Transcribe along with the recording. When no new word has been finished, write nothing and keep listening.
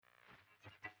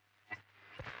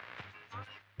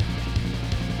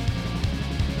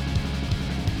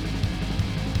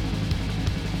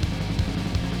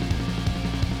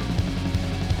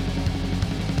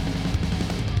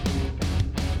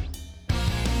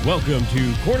Welcome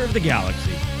to Corner of the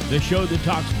Galaxy, the show that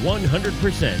talks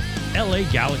 100%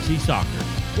 LA Galaxy soccer.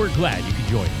 We're glad you could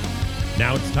join us.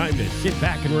 Now it's time to sit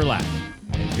back and relax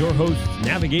as your hosts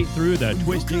navigate through the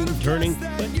twisting, turning,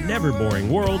 but never boring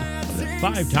world of the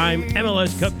five-time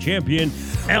MLS Cup champion,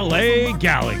 LA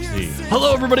Galaxy.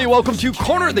 Hello, everybody. Welcome to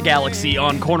Corner of the Galaxy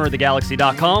on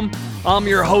cornerofthegalaxy.com. I'm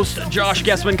your host, Josh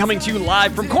Guessman, coming to you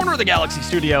live from Corner of the Galaxy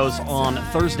Studios on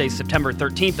Thursday, September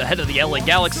 13th, ahead of the LA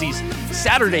Galaxy's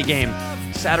Saturday game.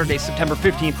 Saturday, September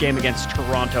 15th game against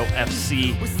Toronto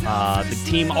FC.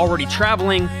 The team already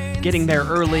traveling, getting there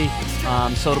early,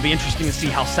 so it'll be interesting to see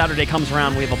how Saturday comes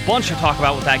around. We have a bunch to talk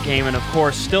about with that game, and of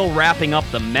course, still wrapping up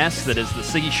the mess that is the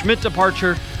Sigi Schmid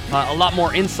departure. A lot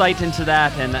more insight into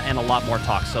that and a lot more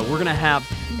talk. So we're going to have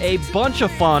a bunch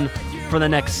of fun for the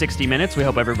next 60 minutes. We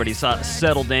hope everybody's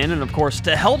settled in, and of course,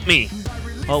 to help me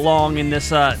along in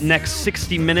this next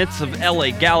 60 minutes of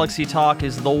LA Galaxy talk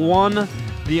is the one,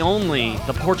 the only,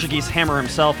 the Portuguese Hammer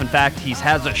himself. In fact, he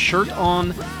has a shirt on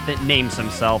that names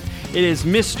himself. It is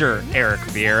Mr. Eric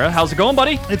Vieira. How's it going,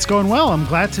 buddy? It's going well. I'm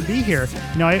glad to be here.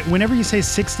 You know, whenever you say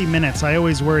 60 minutes, I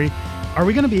always worry, are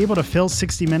we going to be able to fill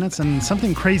 60 minutes? And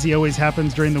something crazy always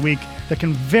happens during the week that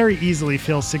can very easily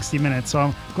fill 60 minutes. So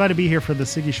I'm glad to be here for the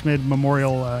Sigi Schmid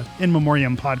Memorial In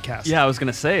Memoriam podcast. Yeah, I was going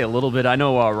to say a little bit. I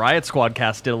know Riot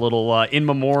Squadcast did a little In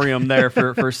Memoriam there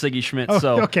for Sigi Schmid.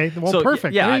 So okay, well,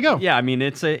 perfect. Yeah, there you go. Yeah, I mean,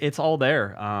 it's all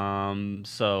there.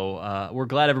 So we're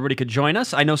glad everybody could join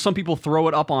us. I know some people throw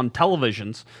it up on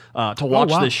televisions to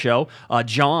watch this show.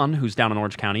 John, who's down in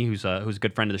Orange County, who's a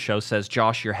good friend of the show, says,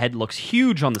 Josh, your head looks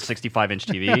huge on the 65-inch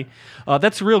TV.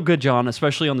 That's real good, John,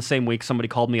 especially on the same week somebody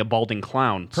called me a balding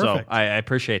clown. Perfect. So I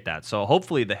appreciate that. So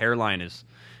hopefully the hairline is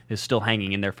still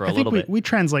hanging in there for a little bit. We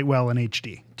translate well in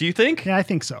HD. Do you think? Yeah, I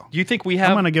think so. Do you think we have?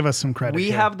 I'm going to give us some credit. We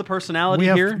here. have the personality we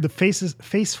have here. The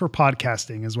face for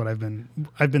podcasting is what I've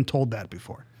been told that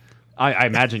before. I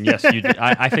imagine, yes, you do.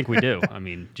 I think we do. I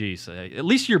mean, geez, at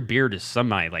least your beard is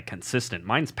consistent.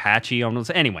 Mine's patchy.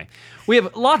 Anyway, we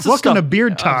have lots of stuff. Welcome to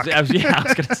Beard Talk. I was going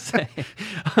to say.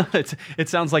 It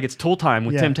sounds like it's Tool Time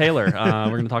with Tim Taylor. We're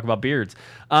going to talk about beards.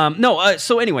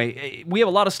 So anyway, we have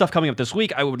a lot of stuff coming up this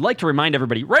week. I would like to remind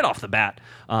everybody right off the bat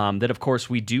that, of course,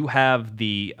 we do have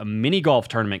the mini golf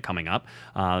tournament coming up.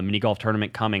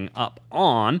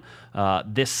 On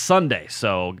this Sunday.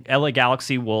 So LA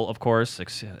Galaxy will, of course,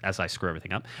 as I screw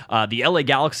everything up, the LA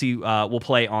Galaxy will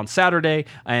play on Saturday,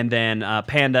 and then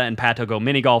Panda and Pato Go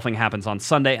mini golfing happens on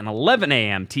Sunday at 11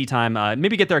 a.m. tee time.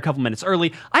 Maybe get there a couple minutes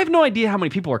early. I have no idea how many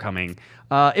people are coming.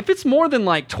 If it's more than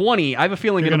like 20, I have a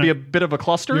feeling it'll be a bit of a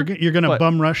cluster. You're going to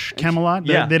bum rush Camelot?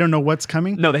 Yeah. They don't know what's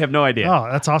coming? No, they have no idea. Oh,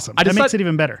 that's awesome. That makes it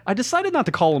even better. I decided not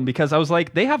to call them because I was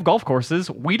like, they have golf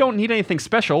courses. We don't need anything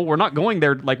special. We're not going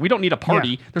there. Like, we don't need a party.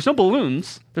 Yeah. There's no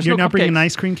balloons. You're no not cupcakes. bringing an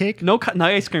ice cream cake? No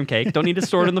ice cream cake. Don't need to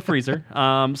store it in the freezer.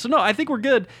 So no, I think we're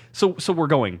good. So we're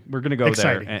going. We're going to go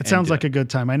Exciting. there. It sounds like a good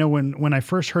time. I know when I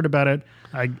first heard about it,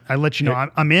 I let you know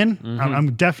I'm in. Mm-hmm.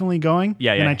 I'm definitely going.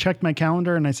 Yeah. And I checked my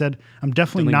calendar and I said I'm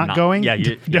definitely not going. Yeah,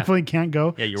 definitely can't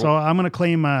go. Yeah, so I'm going to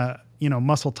claim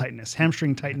muscle tightness,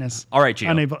 hamstring tightness. All right,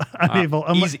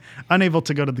 Gio. Unable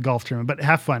to go to the golf tournament, but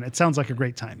have fun. It sounds like a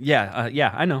great time.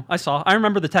 Yeah, I know. I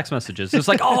remember the text messages. It was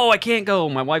like, oh, I can't go.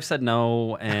 My wife said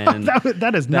no, and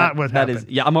that is not what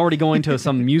happened. I'm already going to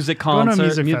some music concert, going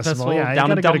to a music festival. Yeah,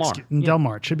 down in Del Mar. Del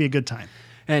Mar. It should be a good time.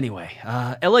 Anyway,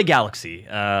 LA Galaxy,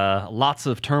 lots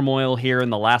of turmoil here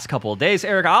in the last couple of days.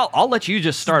 Eric, I'll let you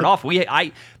just start off.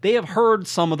 They have heard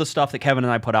some of the stuff that Kevin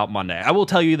and I put out Monday. I will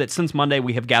tell you that since Monday,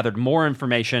 we have gathered more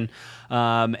information,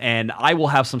 and I will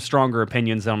have some stronger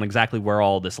opinions on exactly where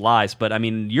all this lies. But I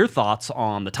mean, your thoughts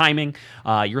on the timing,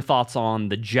 your thoughts on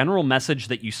the general message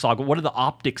that you saw. What are the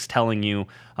optics telling you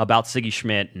about Sigi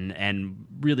Schmid and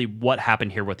really what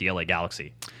happened here with the LA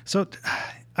Galaxy? So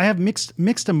I have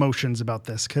mixed emotions about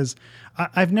this because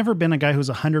I've never been a guy who's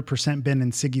 100% been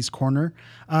in Sigi's corner.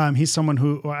 He's someone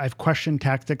who I've questioned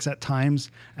tactics at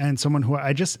times, and someone who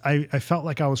I felt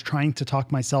like I was trying to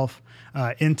talk myself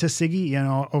into Sigi. You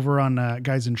know, over on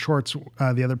Guys in Shorts,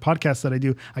 the other podcast that I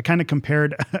do, I kind of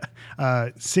compared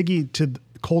Sigi to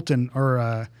Colton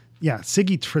or.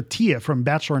 Sigi Trattia from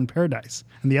Bachelor in Paradise,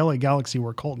 and the LA Galaxy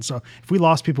were Colton. So if we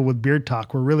lost people with beard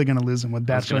talk, we're really going to lose them with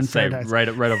Bachelor in Paradise. Right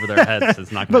over their heads.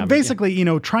 It's not going to But basically,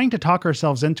 trying to talk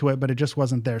ourselves into it, but it just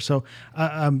wasn't there. So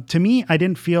to me, I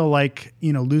didn't feel like,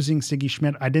 losing Sigi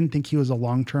Schmid, I didn't think he was a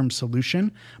long-term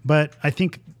solution. But I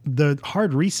think the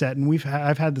hard reset, and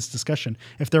I've had this discussion,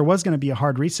 if there was going to be a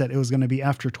hard reset, it was going to be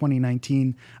after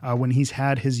 2019 when he's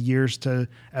had his years to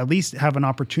at least have an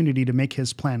opportunity to make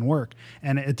his plan work.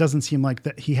 And it doesn't doesn't seem like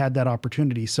that he had that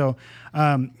opportunity. So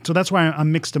so that's why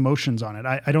I'm mixed emotions on it.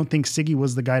 I don't think Siggy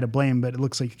was the guy to blame, but it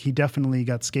looks like he definitely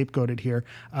got scapegoated here.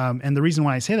 And the reason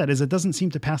why I say that is it doesn't seem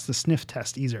to pass the sniff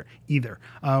test either.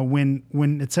 When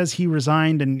it says he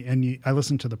resigned I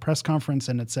listened to the press conference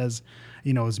and it says,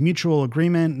 you know, it was mutual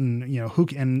agreement and, you know,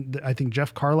 and I think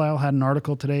Jeff Carlisle had an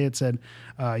article today. It said,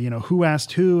 you know, who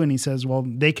asked who? And he says, well,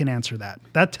 they can answer that.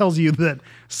 That tells you that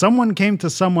someone came to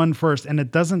someone first, and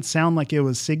it doesn't sound like it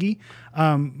was Siggy.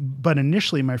 But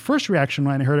initially, my first reaction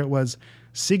when I heard it was,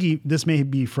 Siggy, this may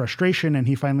be frustration, and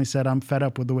he finally said, I'm fed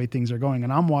up with the way things are going,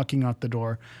 and I'm walking out the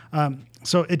door.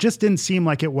 So it just didn't seem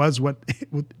like it was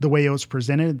the way it was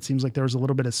presented. It seems like there was a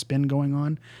little bit of spin going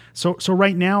on. So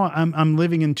right now, I'm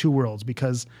living in two worlds,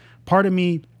 because part of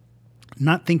me,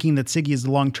 not thinking that Siggy is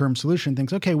the long-term solution,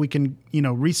 thinks, okay, we can, you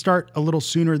know, restart a little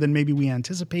sooner than maybe we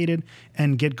anticipated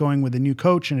and get going with a new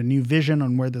coach and a new vision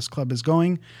on where this club is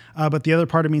going. But the other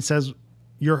part of me says,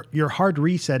 you're hard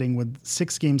resetting with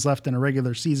 6 games left in a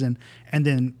regular season, and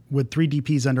then with 3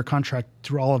 DPs under contract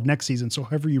through all of next season. So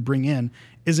whoever you bring in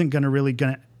isn't going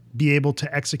to be able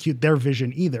to execute their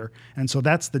vision either. And so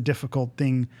that's the difficult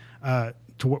thing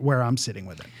to where I'm sitting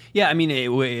with it. Yeah, I mean,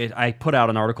 I put out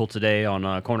an article today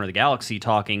on Corner of the Galaxy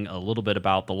talking a little bit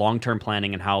about the long-term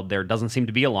planning and how there doesn't seem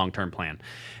to be a long-term plan.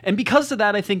 And because of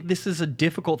that, I think this is a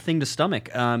difficult thing to stomach.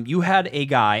 You had a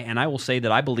guy, and I will say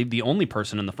that I believe the only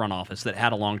person in the front office that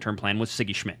had a long-term plan was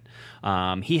Siggy Schmidt.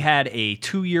 He had a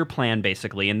 2-year plan,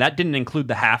 basically, and that didn't include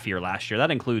the half year last year.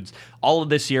 That includes all of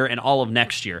this year and all of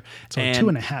next year. So a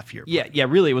 2.5 year plan. Yeah,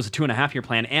 really, it was a 2.5 year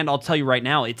plan. And I'll tell you right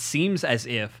now, it seems as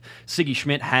if Siggy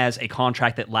Schmidt has a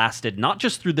contract that lasted not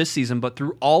just through this season, but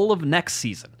through all of next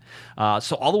season.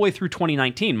 So all the way through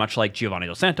 2019, much like Giovanni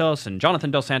Dos Santos and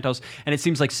Jonathan Dos Santos, and it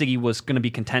seems like Siggy was going to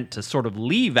be content to sort of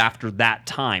leave after that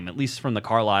time, at least from the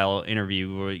Carlisle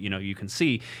interview, where, you know, you can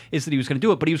see is that he was going to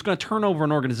do it, but he was going to turn over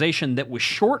an organization that was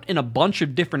short in a bunch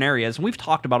of different areas, and we've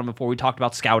talked about them before. We talked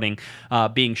about scouting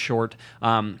being short.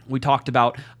 We talked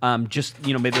about just,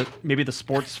 you know, maybe the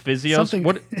sports physios.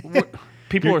 What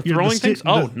people are throwing things?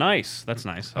 Nice. That's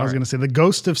nice. I was going to say, the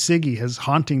ghost of Siggy is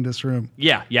haunting this room.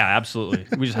 Yeah, absolutely.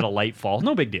 We just had a light fall.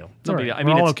 No big deal. No big deal. I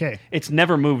mean, all okay. It's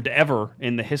never moved ever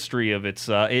in the history of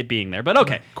it being there. But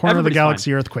okay. Corner of the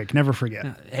Galaxy earthquake. Never forget.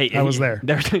 I was there.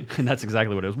 That's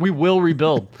exactly what it is. We will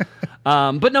rebuild.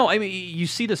 But no, I mean, you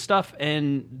see the stuff,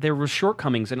 and there were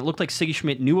shortcomings, and it looked like Siggy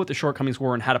Schmidt knew what the shortcomings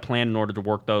were and had a plan in order to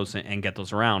work those and get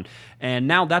those around. And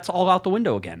now that's all out the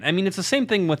window again. I mean, it's the same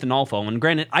thing with Analfo. And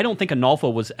granted, I don't think Analfo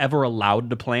was ever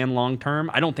allowed to plan long term.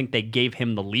 I don't think they gave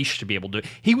him the leash to be able to.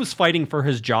 He was fighting for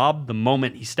his job the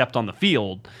moment he stepped on the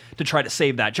field to try to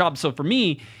save that job. So for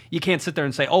me, you can't sit there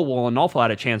and say, oh, well, Analfo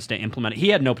had a chance to implement it. He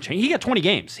had no chance. He got 20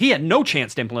 games. He had no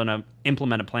chance to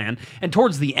implement a plan. And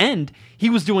towards the end, he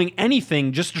was doing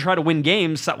anything just to try to win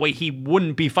games. That way he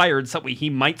wouldn't be fired. So that way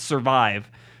he might survive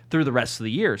through the rest of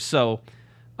the year. So,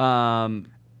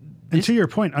 and to your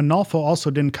point, Analfo also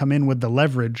didn't come in with the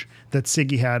leverage that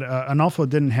Siggy had. Analfo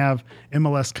didn't have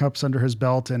MLS Cups under his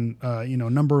belt and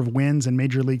number of wins in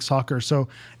Major League Soccer. So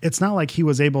it's not like he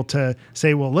was able to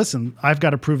say, well, listen, I've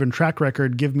got a proven track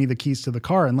record. Give me the keys to the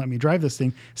car and let me drive this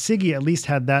thing. Siggy at least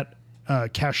had that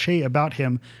cachet about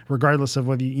him, regardless of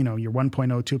whether you're 1.0,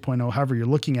 2.0, however you're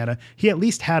looking at it. He at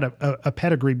least had a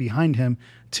pedigree behind him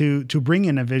to bring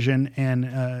in a vision.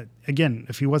 And again,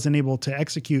 if he wasn't able to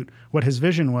execute what his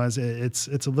vision was, it's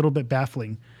a little bit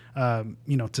baffling,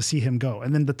 to see him go.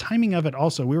 And then the timing of it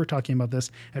also, we were talking about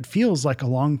this, it feels like a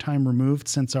long time removed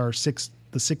since our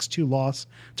the 6-2 loss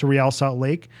to Real Salt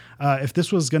Lake. If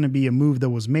this was going to be a move that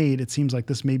was made, it seems like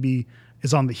this maybe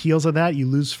is on the heels of that. You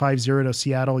lose 5-0 to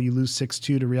Seattle, you lose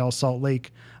 6-2 to Real Salt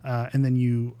Lake, and then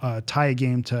you tie a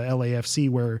game to LAFC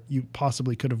where you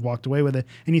possibly could have walked away with it.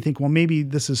 And you think, well, maybe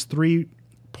this is 3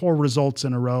 poor results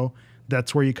in a row.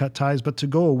 That's where you cut ties. But to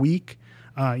go a week,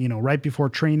 right before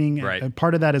training, right.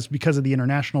 Part of that is because of the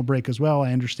international break as well.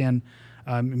 I understand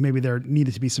maybe there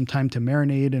needed to be some time to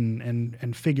marinate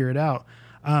and figure it out.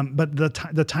 But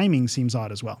the timing seems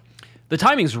odd as well. The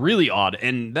timing's really odd,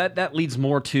 and that leads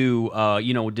more to,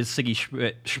 did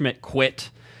Siggy Schmidt quit?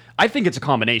 I think it's a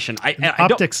combination.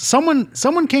 Optics.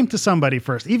 Someone came to somebody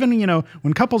first. Even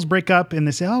when couples break up and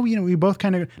they say, "Oh, we both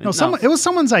kind of." It was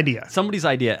someone's idea. Somebody's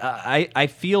idea. I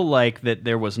feel like that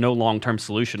there was no long-term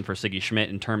solution for Siggy Schmidt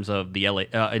in terms of the LA,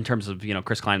 in terms of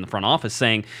Chris Klein in the front office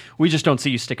saying, "We just don't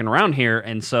see you sticking around here,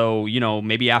 and so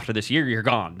maybe after this year you're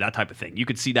gone." That type of thing. You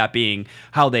could see that being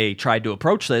how they tried to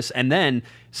approach this, and then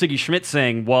Siggy Schmidt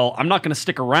saying, well, I'm not going to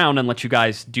stick around and let you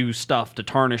guys do stuff to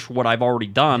tarnish what I've already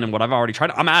done and what I've already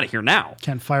tried. I'm out of here now.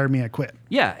 Can't fire me, I quit.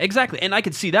 Yeah, exactly. And I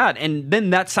could see that. And then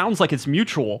that sounds like it's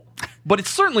mutual, but it's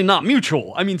certainly not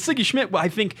mutual. I mean, Siggy Schmidt, I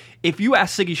think if you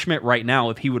ask Siggy Schmidt right now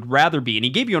if he would rather be, and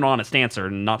he gave you an honest answer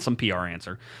and not some PR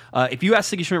answer, if you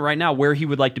ask Siggy Schmidt right now where he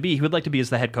would like to be, he would like to be as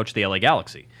the head coach of the LA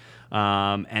Galaxy.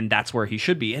 And that's where he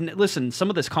should be. And listen, some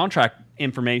of this contract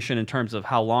information in terms of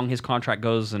how long his contract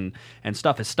goes and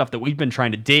stuff is stuff that we've been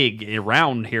trying to dig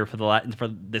around here for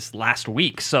this last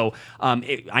week. So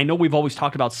I know we've always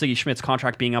talked about Siggy Schmidt's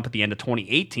contract being up at the end of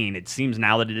 2018. It seems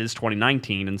now that it is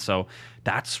 2019, and so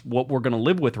that's what we're going to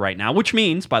live with right now, which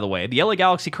means, by the way, the LA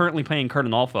Galaxy currently paying Curt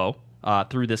Onalfo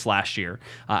through this last year.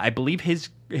 I believe his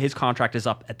contract is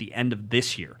up at the end of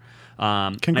this year.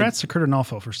 Congrats to Curt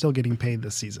Onalfo for still getting paid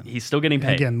this season. He's still getting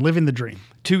paid. Again, living the dream.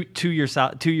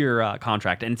 Two-year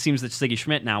contract, and it seems that Siggy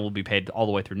Schmidt now will be paid all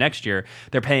the way through next year.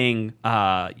 They're paying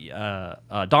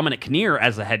Dominic Kinnear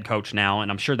as the head coach now, and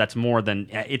I'm sure that's more than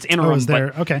it's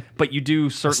interim. Okay. But you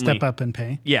do certainly step up and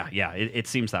pay. Yeah, it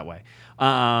seems that way.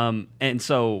 And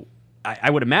so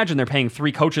I would imagine they're paying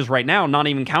 3 coaches right now, not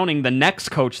even counting the next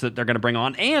coach that they're going to bring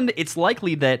on. And it's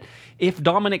likely that if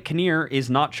Dominic Kinnear is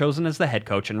not chosen as the head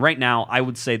coach, and right now I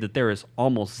would say that there is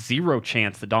almost zero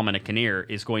chance that Dominic Kinnear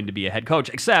is going to be a head coach,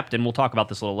 except, and we'll talk about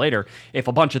this a little later, if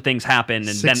a bunch of things happen. And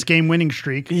 6-game winning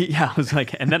streak. Yeah, I was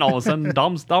like, and then all of a sudden,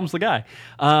 Dom's the guy.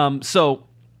 So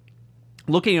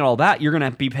looking at all that, you're going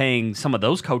to be paying some of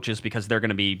those coaches because they're going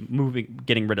to be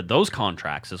getting rid of those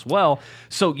contracts as well.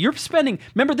 So you're spending.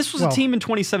 Remember, this was a team in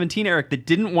 2017, Eric, that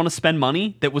didn't want to spend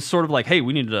money. That was sort of like, hey,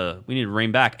 we need to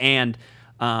rein back. And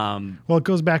it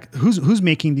goes back. Who's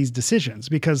making these decisions?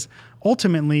 Because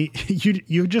ultimately,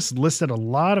 you just listed a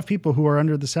lot of people who are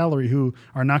under the salary who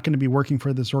are not going to be working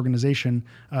for this organization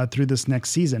through this next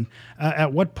season.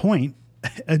 At what point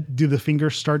do the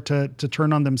fingers start to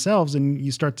turn on themselves, and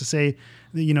you start to say,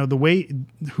 the way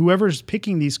whoever's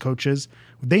picking these coaches,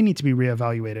 they need to be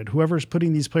reevaluated. Whoever's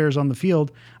putting these players on the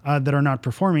field that are not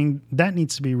performing, that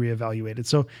needs to be reevaluated.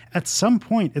 So at some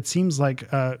point, it seems like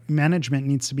management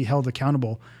needs to be held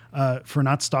accountable for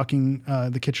not stocking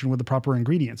the kitchen with the proper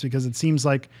ingredients, because it seems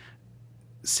like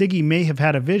Siggy may have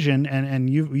had a vision, and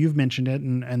you've mentioned it,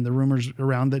 and the rumors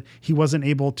around that he wasn't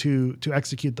able to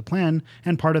execute the plan.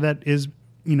 And part of that is,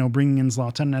 bringing in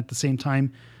Zlatan, and at the same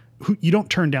time, you don't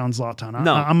turn down Zlatan.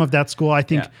 No. I'm of that school. I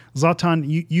think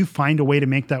Zlatan, you find a way to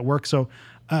make that work. So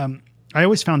I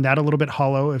always found that a little bit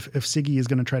hollow. If Siggy is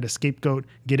going to try to scapegoat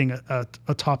getting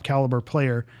a top caliber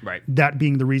player, right, that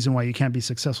being the reason why you can't be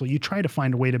successful, you try to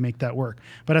find a way to make that work.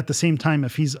 But at the same time,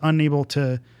 if he's unable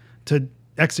to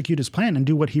execute his plan and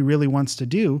do what he really wants to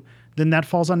do, then that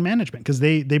falls on management, because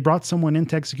they brought someone in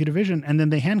to execute a vision and then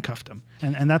they handcuffed him.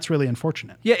 And that's really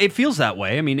unfortunate. Yeah, it feels that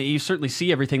way. I mean, you certainly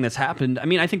see everything that's happened. I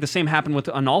mean, I think the same happened with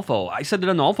Onalfo. I said that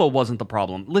Onalfo wasn't the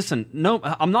problem. Listen, no,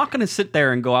 I'm not going to sit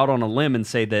there and go out on a limb and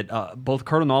say that both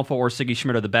Curt Onalfo or Siggy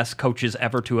Schmidt are the best coaches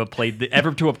ever to have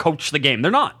coached the game.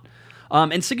 They're not.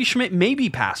 And Siggy Schmidt may be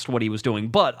past what he was doing,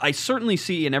 but I certainly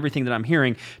see, in everything that I'm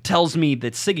hearing, tells me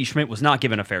that Siggy Schmidt was not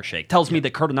given a fair shake. Tells me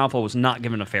that Curt Onalfo was not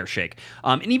given a fair shake.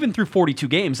 And even through 42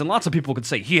 games, and lots of people could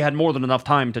say he had more than enough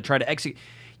time to try to execute.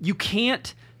 You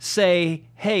can't say,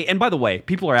 hey, and by the way,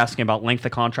 people are asking about length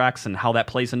of contracts and how that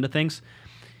plays into things.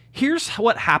 Here's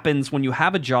what happens when you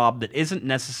have a job that isn't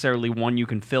necessarily one you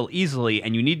can fill easily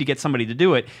and you need to get somebody to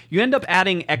do it. You end up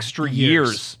adding extra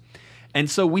years. And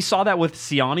so we saw that with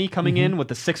Siani coming in with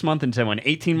a 6-month into an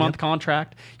 18-month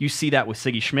contract. You see that with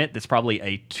Siggy Schmidt. That's probably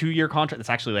a 2-year contract. That's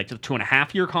actually like a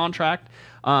 2.5-year contract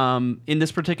in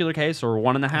this particular case, or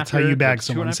 1.5 years. That's how you bag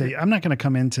someone and say, I'm not going to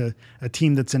come into a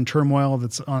team that's in turmoil,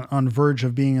 that's on verge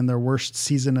of being in their worst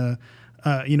season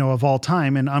of all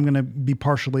time, and I'm going to be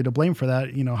partially to blame for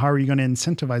that. How are you going to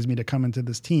incentivize me to come into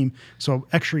this team? So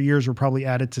extra years were probably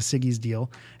added to Siggy's deal.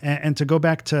 And to go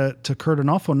back to Curt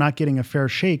Onalfo not getting a fair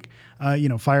shake,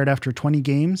 fired after 20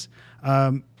 games,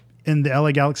 and the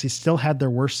LA Galaxy still had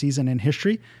their worst season in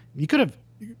history.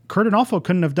 Curt Onalfo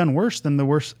couldn't have done worse than the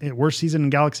worst season in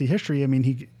Galaxy history. I mean,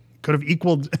 he could have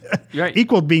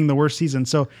equaled being the worst season.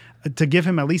 So to give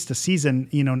him at least a season,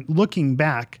 looking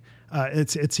back,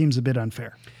 it seems a bit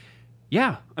unfair.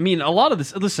 Yeah, I mean, a lot of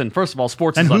this. Listen, first of all,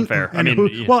 sports is unfair. And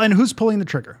who's pulling the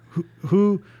trigger?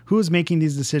 Who is making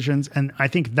these decisions? And I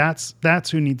think that's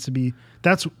who needs to be.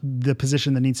 That's the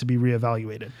position that needs to be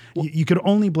reevaluated. You could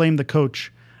only blame the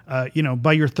coach.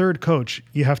 By your third coach,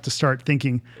 you have to start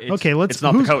thinking,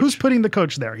 who's putting the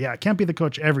coach there? Yeah, it can't be the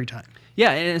coach every time.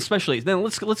 Yeah, and especially then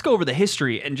let's go over the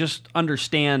history and just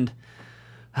understand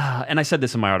and I said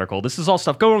this in my article. This is all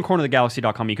stuff. Go on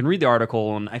cornerofthegalaxy.com. You can read the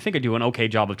article, and I think I do an okay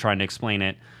job of trying to explain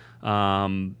it.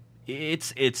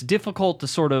 It's difficult to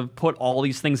sort of put all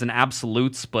these things in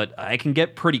absolutes, but I can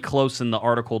get pretty close in the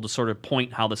article to sort of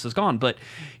point how this has gone. But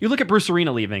you look at Bruce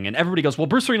Arena leaving, and everybody goes, well,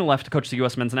 Bruce Arena left to coach the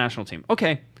U.S. men's national team.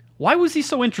 Okay, why was he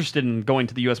so interested in going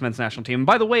to the U.S. men's national team? And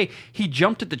by the way, he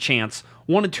jumped at the chance,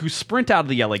 wanted to sprint out of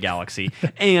the LA Galaxy,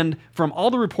 and from all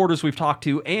the reporters we've talked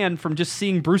to, and from just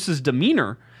seeing Bruce's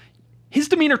demeanor, his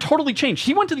demeanor totally changed.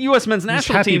 He went to the U.S. men's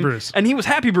national team, Bruce. and he was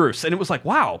happy Bruce. And it was like,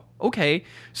 wow, okay.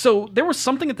 So there was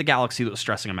something at the Galaxy that was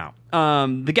stressing him out.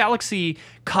 The Galaxy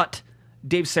cut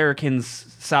Dave Sarakin's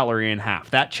salary in half.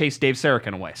 That chased Dave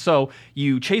Sarakin away. So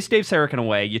you chase Dave Sarakin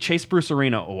away, you chase Bruce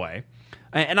Arena away.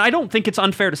 And I don't think it's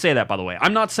unfair to say that, by the way.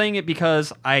 I'm not saying it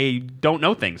because I don't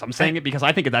know things. I'm saying it because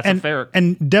I think that's unfair.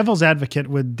 And devil's advocate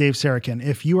with Dave Sarakin,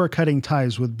 if you are cutting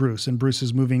ties with Bruce and Bruce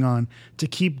is moving on, to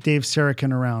keep Dave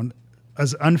Sarakin around,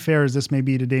 as unfair as this may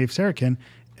be to Dave Sarakin,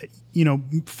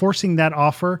 forcing that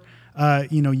offer,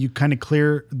 you kind of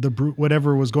clear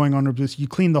whatever was going on with Bruce. You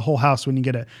clean the whole house when you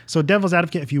get it. So devil's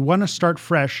advocate, if you want to start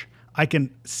fresh, I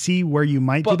can see where you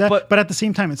might do that. But at the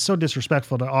same time, it's so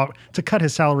disrespectful to cut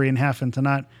his salary in half and to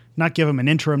not give him an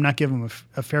interim, not give him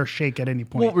a fair shake at any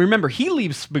point. Well, remember, he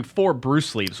leaves before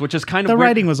Bruce leaves, which is kind of the weird.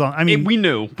 writing was on. I mean, we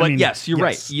knew, but yes, you're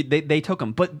yes. right. They took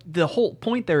him. But the whole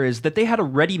point there is that they had a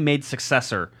ready-made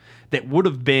successor that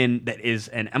is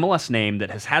an MLS name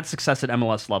that has had success at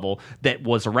MLS level, that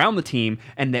was around the team,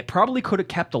 and that probably could have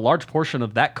kept a large portion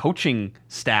of that coaching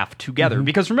staff together. Mm-hmm.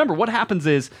 Because remember, what happens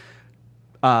is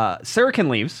Sarakin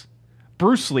leaves,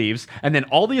 Bruce leaves, and then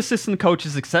all the assistant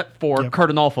coaches except for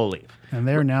Cardinalfo leave. And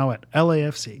they're now at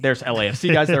LAFC. There's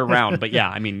LAFC guys that are around, but yeah,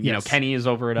 I mean, Kenny is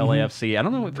over at LAFC. I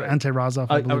don't know if Ante Razov,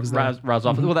 I believe, is there.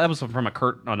 Razov. Well, that was from a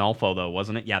Kurt Analfo, though,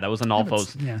 wasn't it? Yeah, that was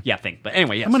Analfo's thing. But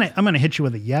anyway, yes. I'm gonna hit you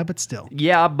with a but still.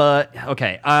 Yeah, but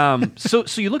okay. So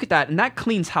you look at that, and that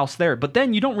cleans house there. But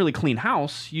then you don't really clean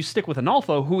house. You stick with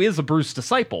Analfo, who is a Bruce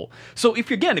disciple. So if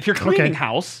you're cleaning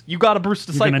house, you got a Bruce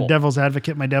disciple. You're gonna devil's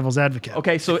advocate my devil's advocate.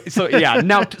 Okay, so yeah.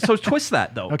 Now, so twist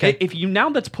that though. Okay, if you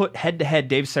let's put head to head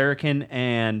Dave Sarakin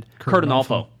and Kurt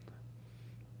Analfo.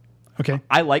 Okay.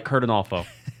 I like Kurt Analfo.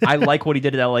 I like what he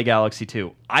did at LA Galaxy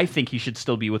too. I think he should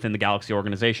still be within the Galaxy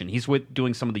organization. He's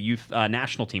doing some of the youth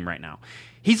national team right now.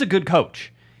 He's a good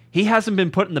coach. He hasn't been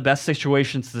put in the best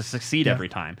situations to succeed every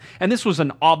time. And this was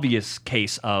an obvious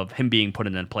case of him being put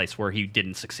in a place where he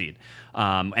didn't succeed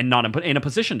and not in a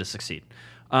position to succeed.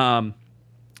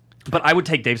 But I would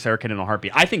take Dave Sarakin in a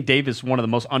heartbeat. I think Dave is one of the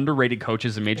most underrated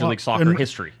coaches in Major League Soccer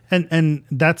history. And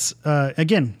that's,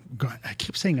 again, I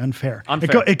keep saying unfair.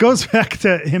 It goes back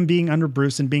to him being under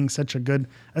Bruce and being such a good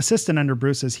assistant under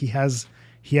Bruce, as he has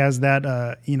that,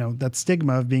 that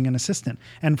stigma of being an assistant.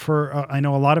 And I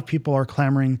know a lot of people are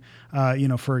clamoring,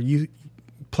 for you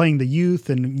playing the youth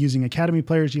and using academy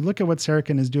players. You look at what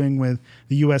Sarakin is doing with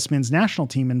the U.S. men's national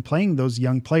team and playing those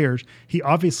young players. He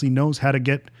obviously knows how to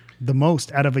get the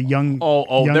most out of a young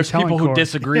there's people who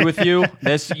disagree with you.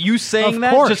 You saying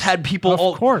that just had people.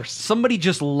 Of course, somebody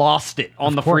just lost it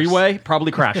on the freeway.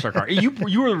 Probably crashed their car.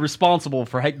 You were responsible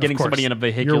for getting somebody in a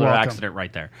vehicular accident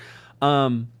right there.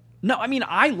 No, I mean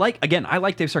I like Dave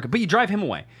Sarakin, but you drive him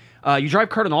away. You drive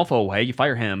Kurt Analfo away. You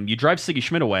fire him. You drive Siggy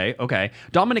Schmidt away. Okay,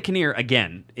 Dominic Kinnear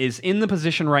again is in the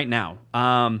position right now.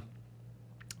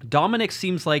 Dominic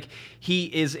seems like he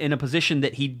is in a position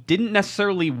that he didn't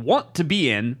necessarily want to be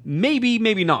in. Maybe,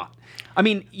 maybe not. I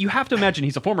mean, you have to imagine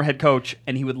he's a former head coach,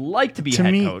 and he would like to be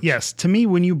head coach. Yes. To me,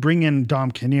 when you bring in Dom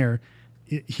Kinnear,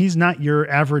 he's not your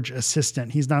average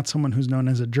assistant. He's not someone who's known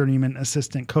as a journeyman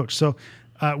assistant coach. So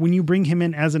when you bring him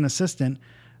in as an assistant,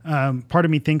 part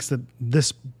of me thinks that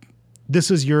this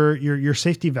is your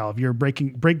safety valve. You're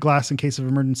break glass in case of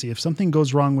emergency. If something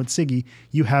goes wrong with Siggy,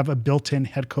 you have a built-in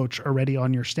head coach already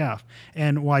on your staff.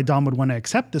 And why Dom would want to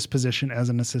accept this position as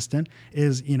an assistant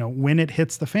is, when it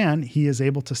hits the fan, he is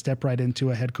able to step right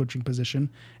into a head coaching position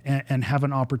and have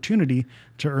an opportunity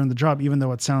to earn the job. Even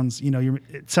though it sounds,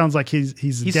 it sounds like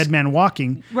he's a dead man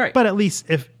walking. Right. But at least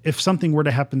if something were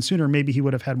to happen sooner, maybe he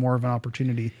would have had more of an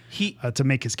opportunity to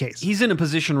make his case. He's in a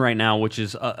position right now which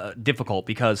is difficult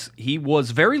because he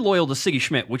was very loyal to Siggy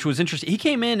Schmidt, which was interesting. He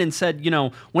came in and said,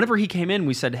 whenever he came in,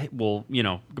 we said, hey, well,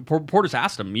 reporters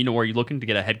asked him, are you looking to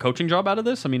get a head coaching job out of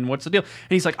this? I mean, what's the deal? And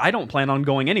he's like, I don't plan on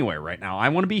going anywhere right now. I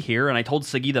want to be here, and I told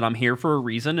Siggy that I'm here for a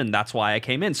reason, and that's why I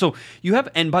came in. So you have,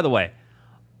 and by the way,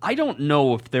 I don't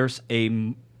know if there's I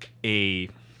mean,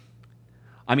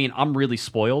 I'm really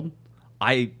spoiled.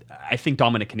 I think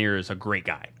Dominic Kinnear is a great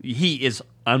guy. He is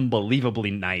unbelievably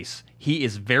nice. He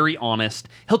is very honest.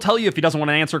 He'll tell you if he doesn't want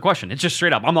to answer a question. It's just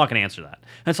straight up, I'm not going to answer that.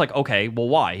 And it's like, okay, well,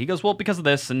 why? He goes, well, because of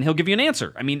this, and he'll give you an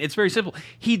answer. I mean, it's very simple.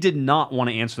 He did not want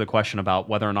to answer the question about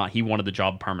whether or not he wanted the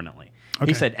job permanently.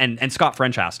 Okay. He said, and Scott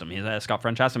French asked him.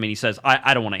 And he says,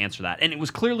 I don't want to answer that. And it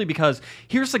was clearly because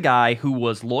here's a guy who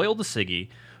was loyal to Siggy,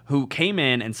 who came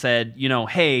in and said,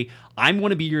 hey, I'm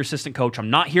going to be your assistant coach. I'm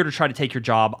not here to try to take your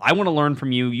job. I want to learn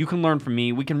from you. You can learn from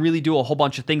me. We can really do a whole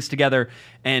bunch of things together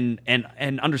and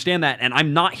understand that. And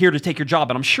I'm not here to take your job.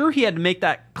 And I'm sure he had to make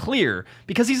that clear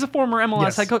because he's a former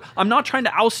MLS head coach. I'm not trying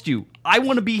to oust you. I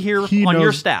want to be here on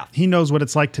your staff. He knows what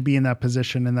it's like to be in that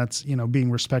position, and that's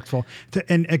being respectful.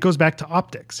 And it goes back to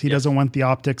optics. He doesn't want the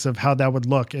optics of how that would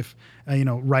look if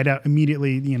right out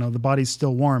immediately the body's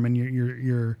still warm and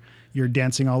you're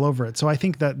dancing all over it. So I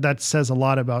think that says a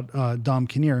lot about Dom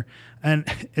Kinnear, and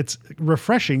it's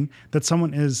refreshing that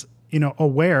someone is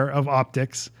aware of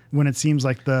optics when it seems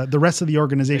like the rest of the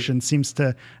organization seems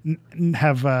to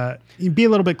have be a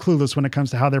little bit clueless when it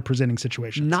comes to how they're presenting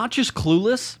situations. Not just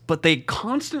clueless, but they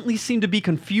constantly seem to be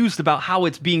confused about how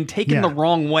it's being taken the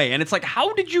wrong way. And it's like,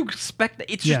 how did you expect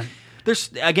that? It's just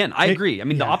I agree. I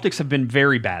mean, the optics have been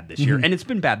very bad this year, and it's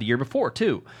been bad the year before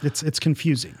too. It's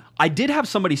confusing. I did have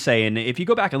somebody say, and if you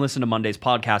go back and listen to Monday's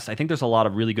podcast, I think there's a lot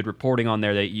of really good reporting on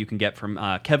there that you can get from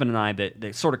Kevin and I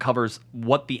that sort of covers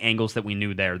what the angles that we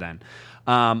knew there then.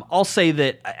 I'll say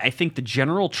that I think the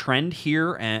general trend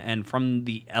here and from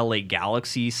the LA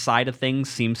Galaxy side of things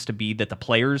seems to be that the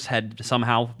players had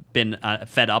somehow been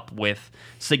fed up with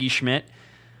Siggy Schmidt.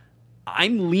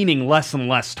 I'm leaning less and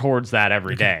less towards that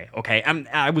every day. Okay,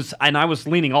 I was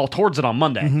leaning all towards it on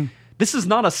Monday. Mm-hmm. This is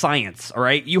not a science, all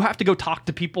right? You have to go talk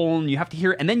to people, and you have to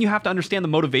hear, and then you have to understand the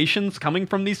motivations coming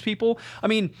from these people. I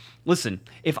mean, listen,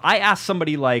 if I ask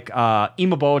somebody like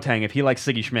Ima Boateng if he likes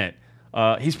Siggy Schmidt,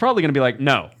 he's probably going to be like,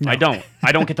 no, I don't.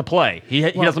 I don't get to play. He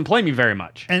doesn't play me very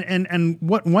much. And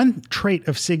what one trait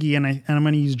of Siggy, and I'm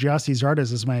going to use Gyasi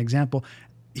Zardes as my example,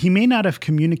 he may not have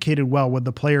communicated well with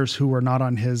the players who were not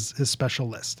on his special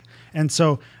list. And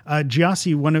so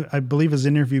Gyasi, I believe his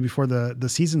interview before the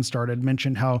season started,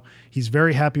 mentioned how he's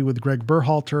very happy with Greg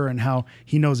Berhalter and how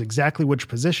he knows exactly which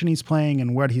position he's playing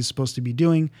and what he's supposed to be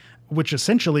doing, which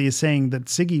essentially is saying that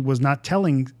Siggy was not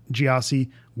telling Gyasi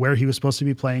where he was supposed to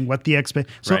be playing, what the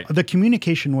So the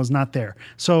communication was not there.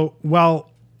 So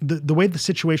while the way the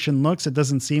situation looks, it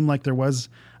doesn't seem like there was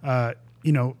a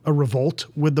revolt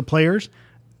with the players.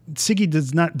 Siggy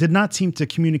did not seem to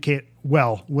communicate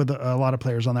well with a lot of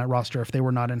players on that roster if they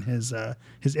were not in his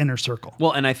inner circle.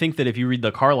 Well, and I think that if you read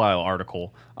the Carlisle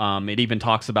article, it even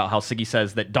talks about how Siggy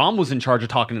says that Dom was in charge of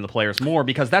talking to the players more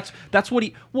because that's what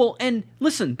he. Well, and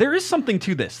listen, there is something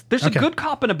to this. There's a good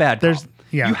cop and a bad cop.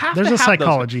 You have there's a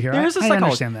psychology here. There is a psychology. I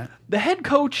understand that. The head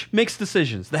coach makes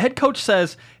decisions. The head coach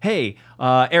says, "Hey,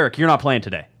 Eric, you're not playing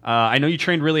today. I know you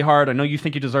trained really hard. I know you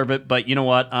think you deserve it, but you know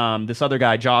what? This other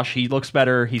guy, Josh, he looks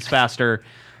better. He's faster.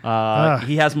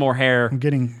 He has more hair." I'm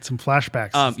getting some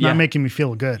flashbacks. It's not making me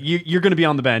feel good. You're going to be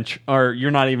on the bench, or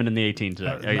you're not even in the 18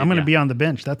 today. I'm going to be on the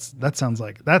bench. That sounds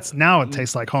like now it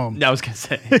tastes like home. I was going to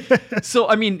say. So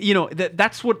I mean,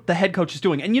 that's what the head coach is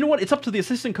doing, and you know what? It's up to the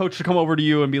assistant coach to come over to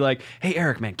you and be like, "Hey,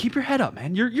 Eric, man, keep your head up,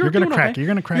 man. You're going to crack. You're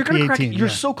going to crack the 18. You're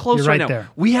so close you're right now. There.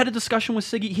 We had a discussion with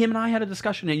Siggy. Him and I had a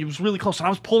discussion, and it was really close. And I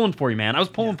was pulling for you, man. I was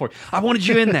pulling for you. I wanted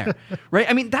you in there, right?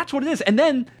 I mean, that's what it is. And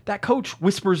then that coach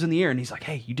whispers in the ear, and he's like,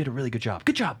 "Hey, you did a really good job.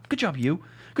 Good job, you.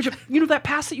 Good job. You know that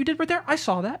pass that you did right there? I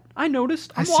saw that. I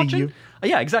noticed. I'm watching. See you.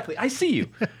 Yeah, exactly. I see you."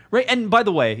 Right. And by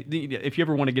the way, if you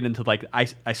ever want to get into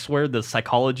I swear the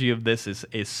psychology of this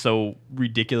is so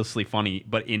ridiculously funny.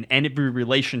 But in every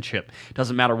relationship,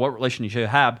 doesn't matter what relationship you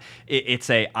have, it's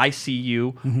a I see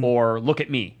you or look at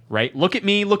me. Right? Look at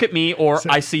me, or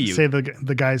I see you. Say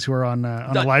the guys who are on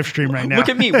the live stream right now. Look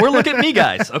at me. We're look at me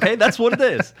guys. Okay, that's what it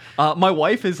is. My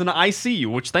wife is an I see you,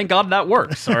 which thank God that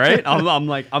works. All right. I'm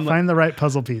like find the right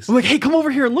puzzle piece. I'm like, hey, come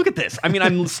over here and look at this. I mean,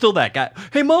 I'm still that guy.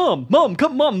 Hey, mom,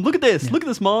 come, mom, look at this. Yeah. Look at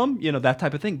this, mom. That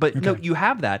type of thing. But no, you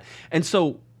have that, and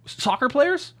so soccer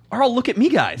players are all look at me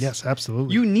guys. Yes,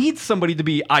 absolutely. You need somebody to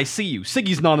be I see you.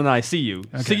 Siggy's not an I see you.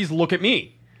 Siggy's look at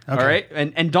me. Okay. All right,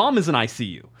 and Dom is an I see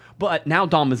you. But now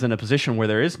Dom is in a position where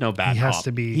there is no bad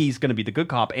cop. He's going to be the good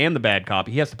cop and the bad cop.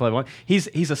 He has to play one. He's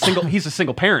a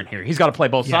single parent here. He's got to play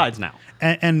both sides now.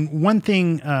 And one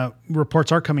thing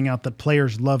reports are coming out that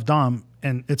players love Dom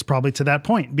And it's probably to that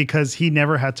point because he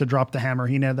never had to drop the hammer.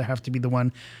 He never had to be the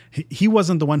one. He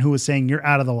wasn't the one who was saying you're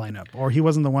out of the lineup, or he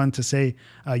wasn't the one to say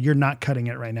you're not cutting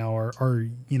it right now, or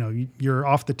you're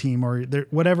off the team, or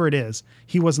whatever it is.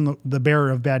 He wasn't the bearer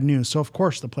of bad news. So of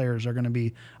course the players are going to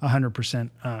be 100%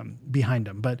 behind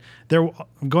him. But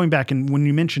going back, and when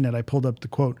you mentioned it, I pulled up the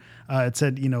quote. It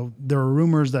said, there were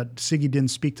rumors that Siggy didn't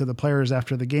speak to the players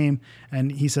after the game,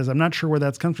 and he says, I'm not sure where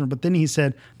that's come from. But then he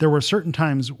said there were certain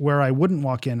times where I wouldn't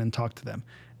walk in and talk to them,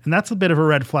 and that's a bit of a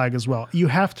red flag as well. You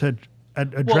have to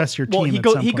address your team. He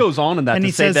goes on in that and to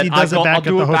he say says that he does it I'll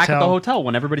do it back at the hotel. hotel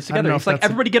when everybody's together. It's like,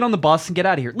 everybody get on the bus and get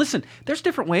out of here. Listen, there's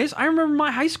different ways. I remember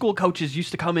my high school coaches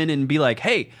used to come in and be like,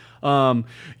 hey,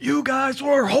 you guys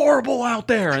were horrible out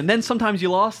there. And then sometimes you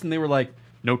lost and they were like,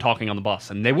 no talking on the bus.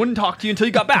 And they wouldn't talk to you until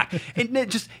you got back.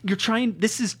 And you're trying,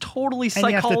 this is totally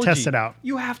psychology. And you have to test it out.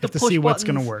 You have to push see what's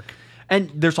buttons. going to work.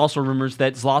 And there's also rumors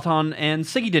that Zlatan and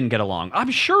Siggy didn't get along. I'm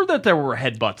sure that there were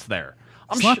headbutts there.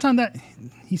 Zlatan,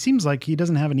 he seems like he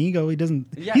doesn't have an ego. He doesn't.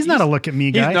 Yeah, he's not a look at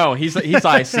me guy. He's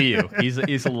ICU.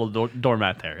 He's a little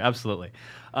doormat there. Absolutely.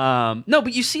 No,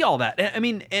 but you see all that. I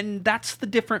mean, and that's the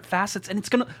different facets. And it's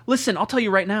gonna listen. I'll tell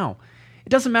you right now, it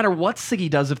doesn't matter what Siggy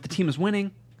does if the team is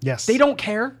winning. Yes, they don't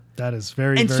care. That is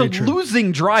very, and very so true.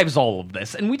 Losing drives all of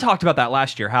this. And we talked about that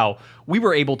last year, how we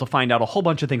were able to find out a whole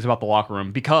bunch of things about the locker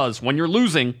room because when you're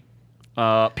losing,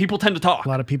 people tend to talk. A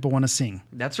lot of people want to sing.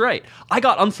 That's right. I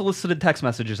got unsolicited text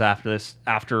messages after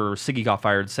Siggy got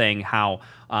fired, saying how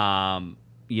how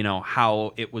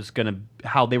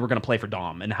they were gonna play for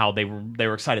Dom and how they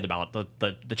were excited about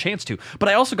the chance to. But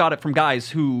I also got it from guys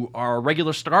who are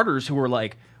regular starters who were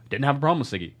like, didn't have a problem with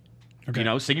Siggy. Okay.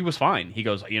 Siggy was fine. He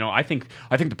goes, I think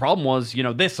the problem was,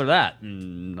 this or that.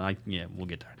 And we'll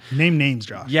get there. Name names,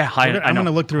 Josh. Yeah, I'm going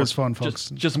to look through his phone,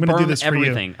 folks. Just I'm going to burn do this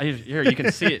everything. for you. Here, you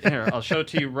can see it. Here, I'll show it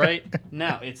to you right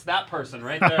now. It's that person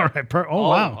right there. All right.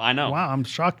 Wow. I know. Wow, I'm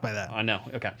shocked by that. I know.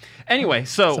 Okay. Anyway,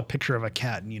 so it's a picture of a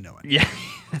cat, and you know it. Yeah,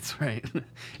 that's right.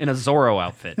 In a Zorro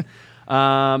outfit.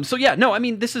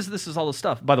 This is all the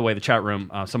stuff. By the way, the chat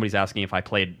room, somebody's asking if I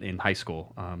played in high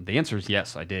school. The answer is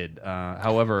yes, I did.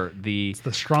 However, it's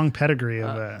the strong pedigree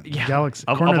of Galaxy,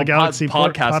 of Corner of the Galaxy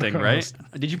podcasting, right?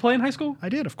 Did you play in high school? I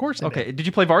did, of course. Okay, did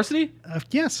you play varsity?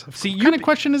 Yes. See, what kind of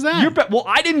question is that? Well,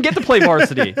 I didn't get to play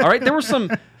varsity. All right, there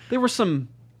were some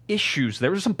issues.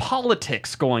 There was some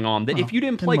politics going on that if you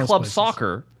didn't play club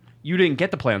soccer, you didn't get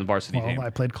to play on the varsity team.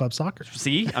 I played club soccer.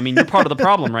 See? I mean, you're part of the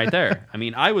problem right there. I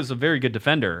mean, I was a very good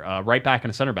defender, right back and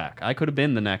a center back. I could have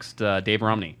been the next Dave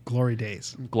Romney. Glory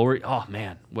days. Glory. Oh,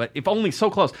 man. If only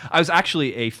so close. I was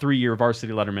actually a 3-year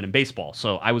varsity letterman in baseball,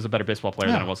 so I was a better baseball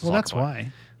player than I was a soccer that's player.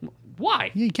 why.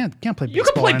 Why? Yeah, you can't play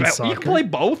baseball and soccer. You can play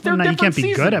both. They're different you can't be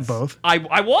seasons. good at both.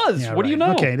 I was. Yeah, what do you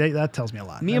know? Okay, that tells me a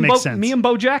lot. Me that makes sense. Me and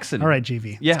Bo Jackson. All right,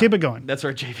 GV. Yeah. Let's keep it going. That's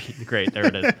right, JV. Great. There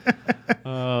it is.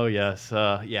 Oh, yes.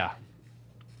 Yeah.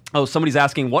 Oh, somebody's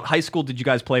asking, what high school did you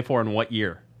guys play for and what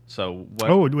year? So,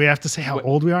 do we have to say how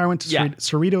old we are? I went to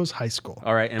Cerritos High School.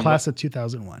 All right, and class of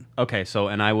 2001. Okay,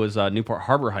 and I was Newport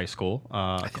Harbor High School,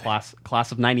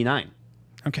 class of '99.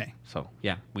 Okay. So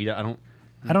yeah,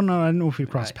 I don't know if we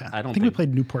crossed paths. I think we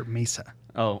played Newport Mesa.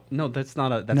 Oh no, that's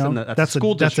not a. That's a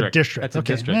school district. That's a district. That's a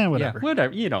okay. district. Yeah, whatever. Yeah,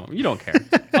 whatever. You don't care.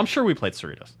 I'm sure we played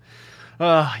Cerritos.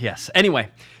 Yes. Anyway,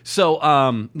 so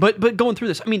but going through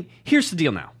this, I mean, here's the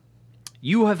deal now.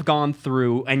 You have gone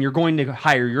through, and you're going to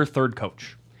hire your third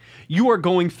coach. You are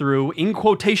going through, in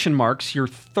quotation marks, your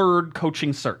third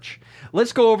coaching search.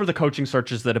 Let's go over the coaching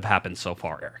searches that have happened so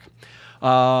far, Eric.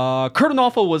 Kurt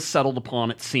Onalfo was settled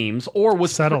upon, it seems, or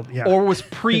was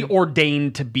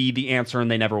preordained to be the answer, and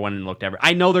they never went and looked ever.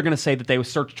 I know they're going to say that they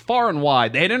searched far and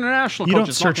wide. They had international coaches. You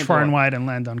don't search far and wide and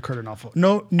land on Kurt Onalfo.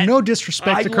 No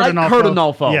disrespect to Kurt Onalfo. I like Kurt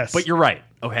Onalfo, yes. but you're right.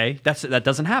 Okay, that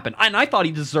doesn't happen. And I thought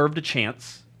he deserved a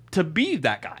chance to be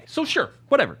that guy. So sure,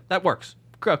 whatever, that works.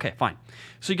 Okay, fine.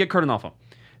 So you get Kurt Onalfo.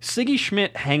 Siggy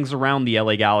Schmidt hangs around the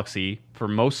LA Galaxy for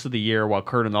most of the year while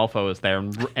Kurt Onalfo is there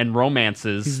and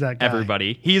romances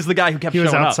everybody. He's the guy who kept showing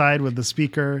up. He was outside with the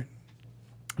speaker.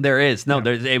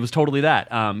 It was totally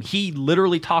that. He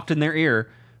literally talked in their ear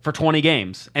for 20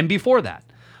 games. And before that,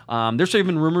 there's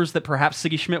even rumors that perhaps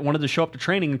Siggy Schmidt wanted to show up to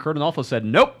training and Kurt Onalfo said,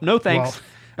 nope, no thanks.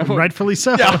 Well, rightfully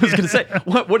so. Yeah, I was going to say,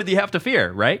 what did he have to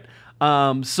fear, right?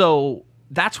 So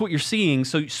that's what you're seeing.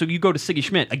 So you go to Siggy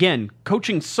Schmidt. Again,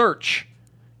 coaching search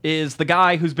is the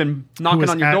guy who's been knocking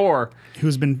on your door.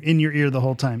 Who's been in your ear the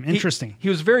whole time. Interesting. He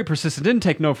was very persistent. Didn't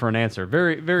take no for an answer.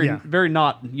 Very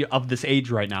not of this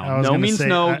age right now. No means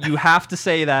no. You have to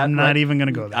say that. I'm not even going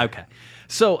to go there. Okay.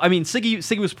 So, I mean,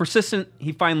 Siggy was persistent.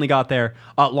 He finally got there.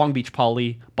 Long Beach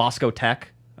Poly, Bosco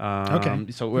Tech.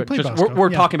 Okay. So We we're, play just, Bosco, we're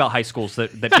yeah. talking about high schools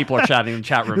that people are chatting in the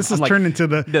chat room. This I'm has like, turned into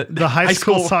the high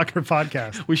school soccer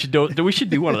podcast. We should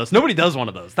do one of those. Nobody does one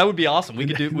of those. That would be awesome. We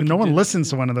could do. No one listens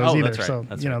to one of those Oh, either. that's right. So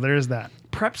That's you know right. there is that.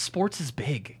 Prep sports is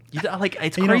big. It's You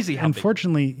know, crazy how big.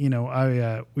 unfortunately,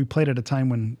 we played at a time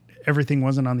when everything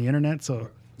wasn't on the internet, so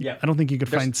Yeah. I don't think you could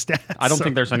find stats. I don't so-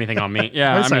 think there's anything on me.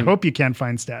 Yeah, At least I I mean, hope you can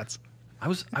find stats. I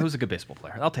was a good baseball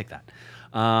player. I'll take that.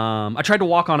 I tried to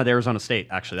walk on at Arizona State.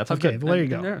 Actually, that's how Okay, good. well, there you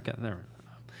go. Okay, there.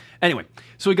 Anyway,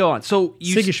 so we go on. So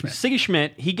Siggy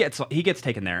Schmidt. he gets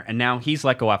taken there, and now he's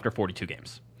let go after 42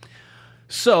 games.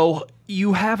 So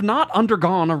you have not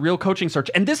undergone a real coaching search,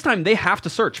 and this time they have to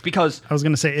search because I was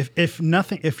going to say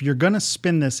if you're going to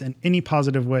spin this in any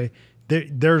positive way,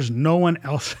 there's no one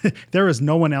else. There is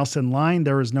no one else in line.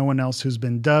 There is no one else who's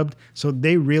been dubbed. So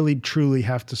they really truly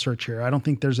have to search here. I don't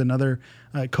think there's another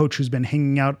coach who's been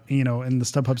hanging out, in the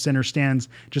StubHub Center stands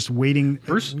just waiting.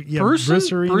 Bruce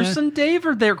Arena. and Dave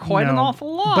are there quite an No,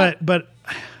 awful lot. But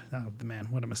oh man,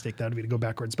 what a mistake that would be to go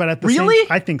backwards. But at the Really? same,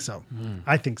 I think so.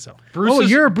 I think so. Bruce is-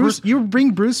 you're a Bruce. You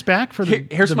bring Bruce back for the.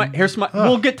 Here's my.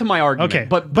 We'll get to my argument. Okay,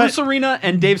 but Bruce Arena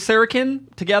and Dave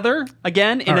Sarakin together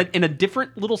again in a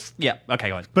different little. Yeah. Okay.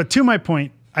 Go ahead. But to my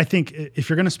point, I think if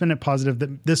you're going to spin it positive,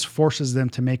 that this forces them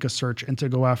to make a search and to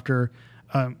go after,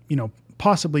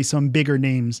 possibly some bigger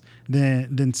names than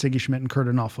Siggy Schmidt and Kurt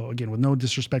Arnolfo. Again, with no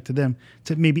disrespect to them,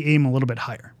 to maybe aim a little bit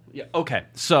higher. Yeah. Okay.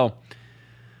 So,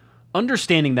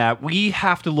 understanding that, we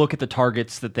have to look at the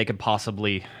targets that they could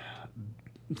possibly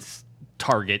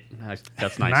target.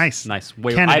 That's nice. Nice.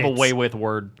 I have a Candidates. way with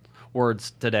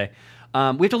words today. We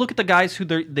have to look at the guys who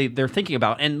they're thinking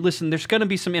about. And listen, there's going to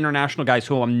be some international guys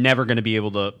who I'm never going to be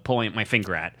able to point my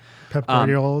finger at. Pep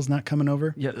Guardiola is not coming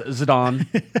over. Yeah, Zidane,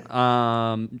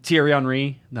 Thierry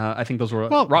Henry. I think those were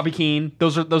Robbie Keane.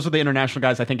 Those are the international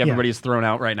guys. I think everybody's thrown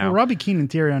out right now. Well, Robbie Keane and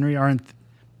Thierry Henry aren't,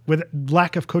 with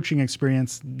lack of coaching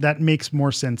experience, that makes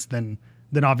more sense than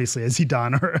obviously a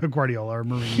Zidane or a Guardiola or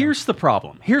Mourinho. Here's the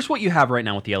problem. Here's what you have right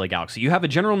now with the LA Galaxy. You have a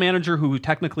general manager who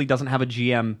technically doesn't have a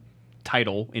GM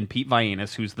title in Pete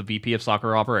Vagenas, who's the VP of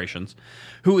Soccer Operations,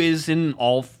 who is in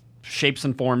all shapes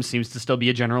and forms seems to still be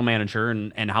a general manager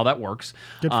and how that works.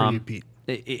 Good for you, Pete.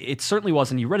 It certainly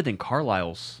was, and you read it in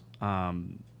Carlisle's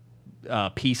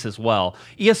piece as well.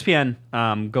 ESPN,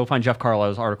 go find Jeff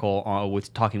Carlisle's article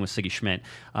with talking with Siggy Schmidt.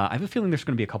 I have a feeling there's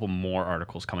going to be a couple more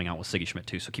articles coming out with Siggy Schmidt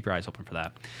too, so keep your eyes open for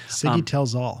that. Siggy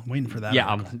tells all. Waiting for that.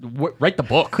 Yeah, write the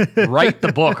book. Write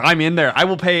the book. I'm in there. I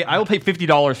will pay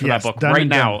 $50 for that book done right and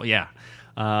now. done. Yeah.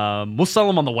 We'll sell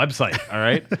them on the website. All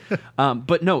right.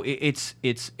 But no,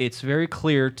 it's very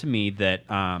clear to me that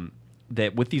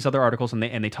that with these other articles, and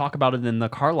they talk about it in the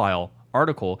Carlisle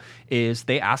article, is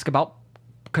they ask about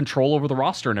control over the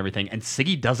roster and everything, and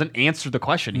Siggy doesn't answer the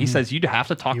question. He says you'd have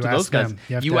to talk to those guys.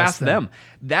 You ask them.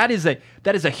 That is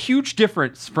a huge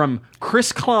difference from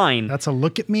Chris Klein. That's a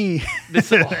look at me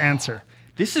answer.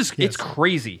 This is it's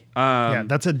crazy. Yeah,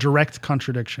 that's a direct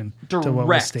contradiction to what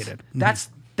was stated.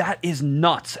 That is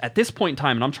nuts at this point in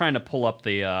time. And I'm trying to pull up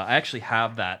the. I actually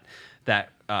have that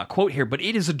quote here, but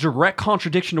it is a direct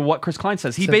contradiction to what Chris Klein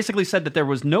says. He basically said that there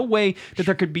was no way that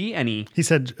there could be any. He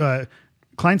said.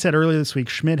 Klein said earlier this week,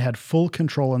 Schmidt had full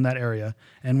control in that area.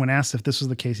 And when asked if this was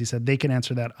the case, he said, they can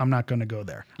answer that. I'm not going to go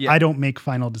there. Yeah. I don't make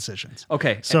final decisions.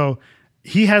 Okay. So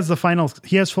he has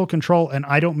full control, and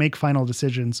I don't make final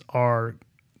decisions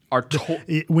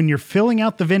when you're filling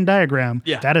out the Venn diagram,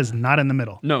 that is not in the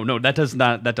middle. No, that doesn't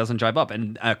jive up.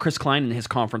 And Chris Klein in his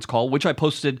conference call, which I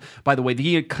posted, by the way,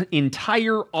 the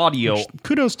entire audio.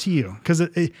 Kudos to you.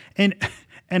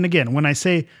 And again, when I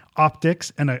say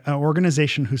optics and an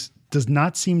organization who does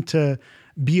not seem to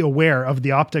be aware of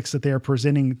the optics that they are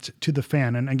presenting to the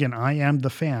fan. And again, I am the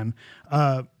fan.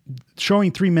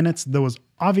 Showing 3 minutes that was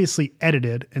obviously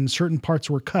edited and certain parts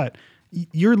were cut.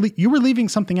 You were leaving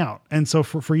something out. And so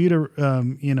for you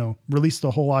to, release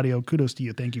the whole audio, kudos to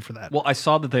you. Thank you for that. Well, I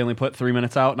saw that they only put 3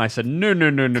 minutes out, and I said, no.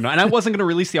 And I wasn't going to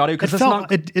release the audio because it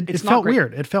felt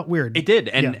weird. It felt weird. It did.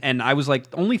 And I was like,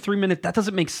 only 3 minutes, that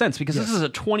doesn't make sense because this is a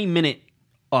 20-minute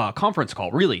conference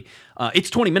call, really. It's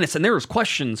 20 minutes, and there was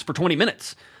questions for 20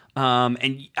 minutes.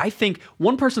 And I think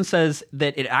one person says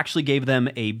that it actually gave them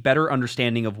a better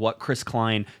understanding of what Chris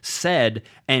Klein said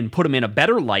and put him in a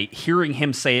better light, hearing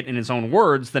him say it in his own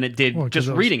words than it did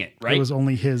reading it, right? It was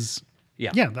only his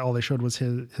Yeah. all they showed was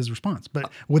his response.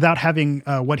 But without having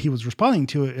what he was responding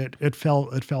to, it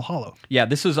fell hollow. Yeah,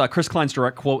 this is Chris Klein's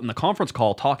direct quote in the conference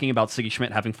call talking about Siggy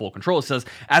Schmidt having full control. It says,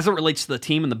 as it relates to the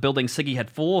team and the building, Siggy had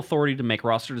full authority to make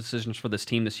roster decisions for this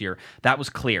team this year. That was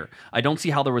clear. I don't see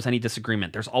how there was any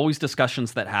disagreement. There's always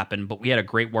discussions that happen, but we had a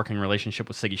great working relationship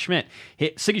with Siggy Schmidt.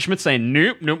 Siggy Schmidt saying,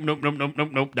 nope.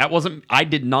 That wasn't, I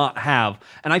did not have,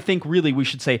 and I think really we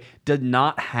should say, did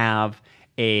not have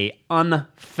a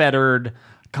unfettered,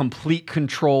 complete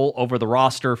control over the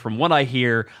roster. From what I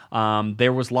hear,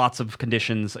 there was lots of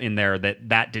conditions in there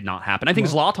that did not happen. I think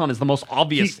Zlatan is the most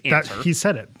obvious answer. He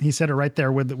said it. He said it right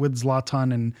there with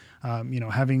Zlatan and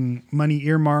having money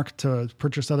earmarked to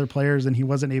purchase other players, and he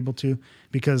wasn't able to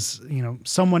because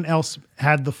someone else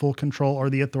had the full control or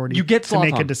the authority to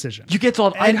make a decision. You get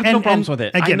Zlatan. I have no problems with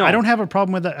it. Again, I don't have a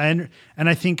problem with it, and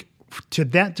I think to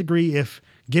that degree, if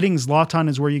getting Zlatan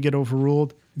is where you get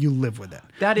overruled, you live with it.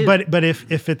 That is, but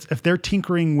if they're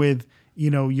tinkering with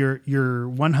your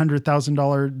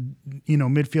 $100,000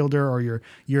 midfielder or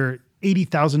your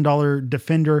 $80,000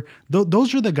 defender,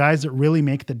 those are the guys that really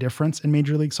make the difference in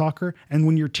Major League Soccer. And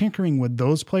when you're tinkering with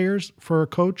those players for a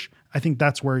coach, I think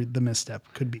that's where the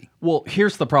misstep could be. Well,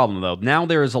 here's the problem, though. Now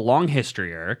there is a long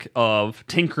history, Eric, of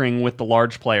tinkering with the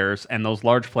large players and those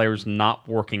large players not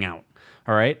working out.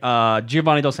 All right,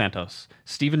 Giovanni Dos Santos,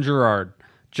 Steven Gerrard,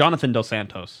 Jonathan Dos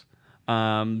Santos,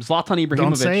 Zlatan Ibrahimovic.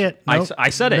 Don't say it. Nope.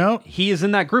 I said it. Nope. He is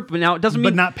in that group, but now it doesn't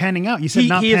mean. But not panning out. You said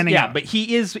not panning out. Yeah, but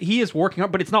he is working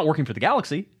out, but it's not working for the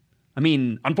Galaxy. I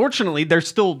mean, unfortunately, they're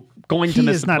still going to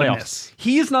miss the playoffs. A miss.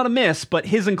 He is not a miss, but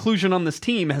his inclusion on this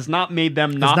team has not made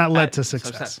them not. Has not led to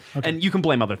success. Okay. And you can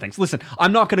blame other things. Listen,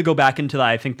 I'm not going to go back into that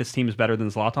I think this team is better than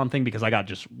Zlatan thing because I got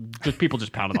just people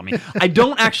just pounded on me. I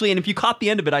don't actually, and if you caught the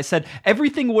end of it, I said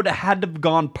everything would have had to have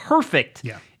gone perfect.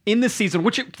 Yeah. In this season,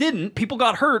 which it didn't. People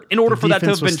got hurt in order for that to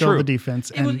have been still true. The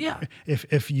defense,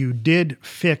 if you did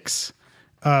fix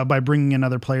by bringing in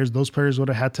other players, those players would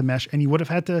have had to mesh, and you would have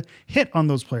had to hit on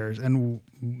those players. And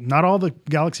not all the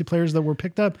Galaxy players that were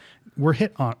picked up were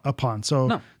hit upon.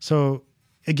 So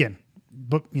again,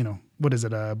 what is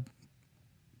it?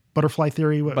 Butterfly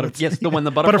theory. When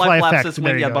the butterfly flaps its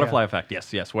wings. Yeah, butterfly effect.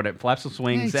 Yes. When it flaps its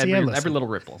wings, every little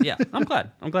ripple. Yeah, I'm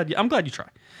glad you try.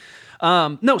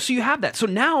 No, so you have that. So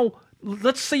now,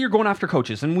 let's say you're going after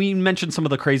coaches, and we mentioned some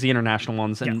of the crazy international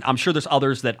ones, and I'm sure there's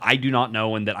others that I do not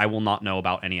know and that I will not know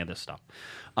about any of this stuff.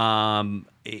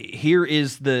 Here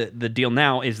is the deal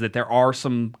now is that there are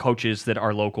some coaches that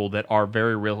are local that are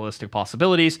very realistic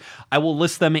possibilities. I will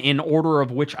list them in order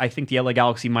of which I think the LA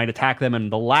Galaxy might attack them,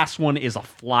 and the last one is a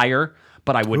flyer,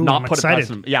 but I would not put it past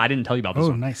them. Yeah, I didn't tell you about this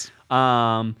one. Nice.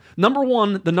 The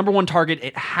number one target,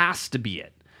 it has to be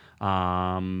it.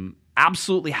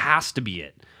 Absolutely has to be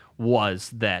it,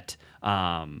 was that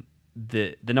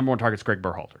the number one target's Greg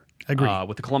Berhalter. Agree.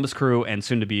 With the Columbus Crew and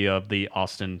soon to be of the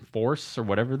Austin Force or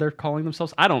whatever they're calling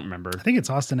themselves. I don't remember. I think it's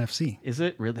Austin FC. Is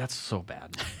it? Really? That's so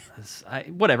bad.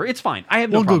 Whatever. It's fine. I have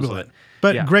no problems with it.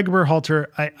 But Greg Berhalter,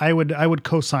 I would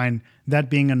co-sign that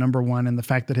being a number one, and the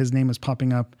fact that his name is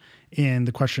popping up in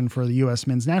the question for the U.S.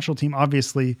 men's national team.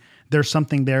 Obviously, there's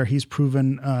something there. He's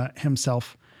proven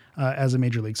himself as a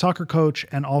Major League Soccer coach,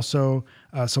 and also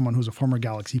someone who's a former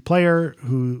Galaxy player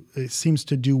who seems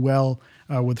to do well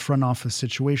with front office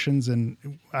situations. And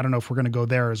I don't know if we're going to go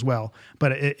there as well.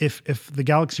 But if the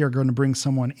Galaxy are going to bring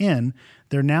someone in,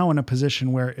 they're now in a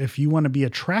position where if you want to be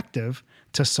attractive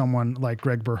to someone like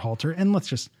Greg Berhalter, and let's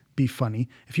just be funny,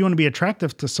 if you want to be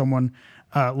attractive to someone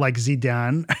like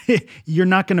Zidane, you're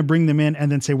not going to bring them in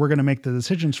and then say, we're going to make the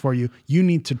decisions for you. You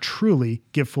need to truly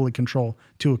give fully control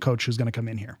to a coach who's going to come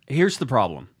in here. Here's the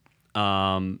problem.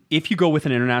 If you go with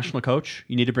an international coach,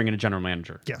 you need to bring in a general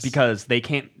manager. Yes. Because they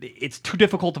can't, it's too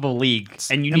difficult of a league.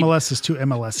 And MLS is too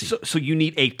MLS-y. So you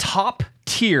need a top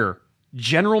tier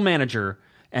general manager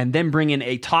and then bring in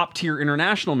a top-tier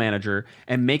international manager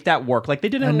and make that work like they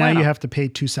did in Atlanta. And now you have to pay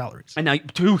two salaries. And now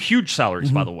 2 huge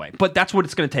salaries, by the way. But that's what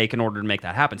it's going to take in order to make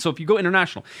that happen. So if you go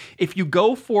international, if you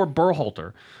go for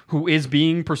Berhalter, who is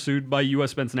being pursued by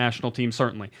U.S. men's national team,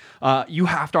 certainly, you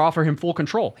have to offer him full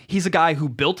control. He's a guy who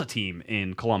built a team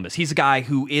in Columbus. He's a guy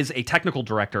who is a technical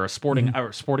director, a sporting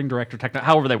director,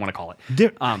 however they want to call it.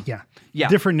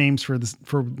 Different names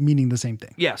for meaning the same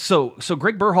thing. Yeah, so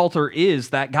Greg Berhalter is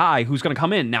that guy who's going to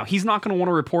come in. Now, he's not going to want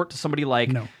to report to somebody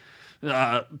like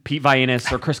Pete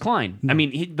Vagenas or Chris Klein. No. I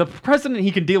mean, the president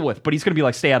he can deal with, but he's going to be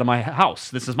like, stay out of my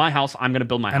house. This is my house. I'm going to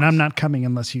build my house. And I'm not coming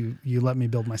unless you let me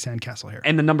build my sandcastle here.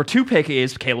 And the number 2 pick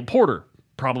is Caleb Porter.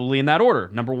 probably in that order.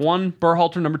 Number 1,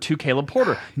 Berhalter. Number 2, Caleb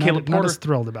Porter. Not as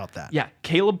thrilled about that. Yeah,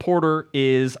 Caleb Porter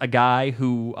is a guy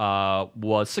who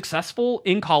was successful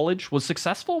in college, was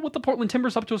successful with the Portland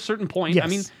Timbers up to a certain point. Yes. I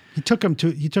mean, he took him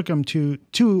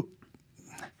to.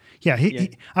 Yeah,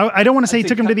 I don't want to say he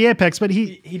took him to the apex, but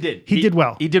he did. He did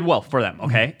well. He did well for them,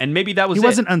 okay? And maybe that was He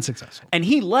wasn't unsuccessful. And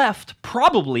he left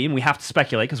probably, and we have to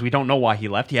speculate because we don't know why he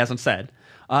left. He hasn't said.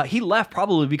 He left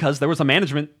probably because there was a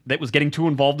management that was getting too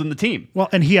involved in the team. Well,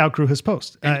 and he outgrew his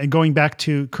post. Going back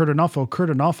to Kurt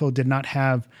Arnolfo did not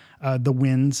have the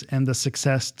wins and the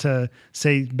success to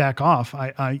say, back off.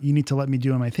 You need to let me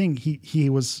do my thing. He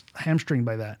was hamstringed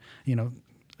by that,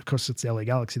 Of course, it's the LA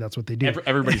Galaxy. That's what they do.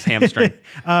 Everybody's hamstring.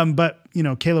 But,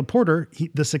 Caleb Porter,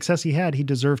 the success he had, he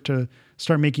deserved to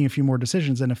start making a few more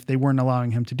decisions. And if they weren't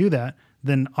allowing him to do that,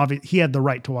 then he had the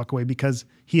right to walk away because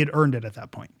he had earned it at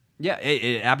that point. Yeah,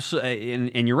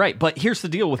 absolutely. And you're right. But here's the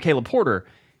deal with Caleb Porter.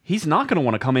 He's not going to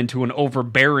want to come into an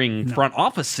overbearing front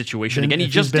office situation again. He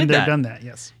just did that. Done that,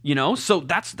 yes. So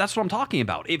that's what I'm talking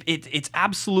about. It's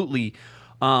absolutely...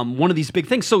 one of these big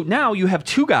things. So now you have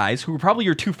 2 guys who are probably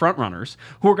your 2 front runners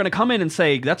who are going to come in and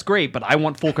say, that's great, but I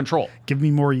want full control. Give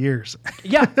me more years.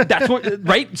 Yeah, that's what,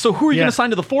 right? So who are you going to sign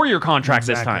to the 4-year contract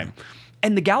this time?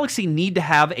 And the Galaxy need to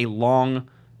have a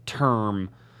long-term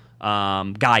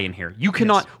guy in here. You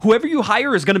cannot, whoever you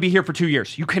hire is going to be here for 2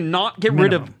 years. You cannot get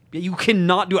rid of, you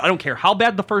cannot do it. I don't care how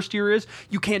bad the first year is.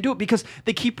 You can't do it because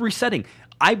they keep resetting.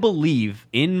 I believe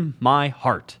in my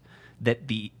heart that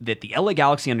the LA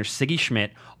Galaxy under Siggy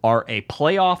Schmidt are a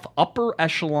upper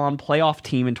echelon playoff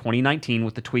team in 2019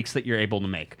 with the tweaks that you're able to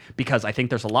make. Because I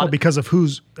think there's a lot because of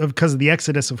the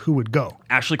exodus of who would go.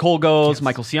 Ashley Cole goes,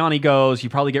 Michael Ciani goes. You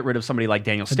probably get rid of somebody like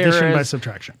Daniel Steres. Addition by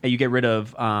subtraction. You get rid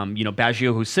of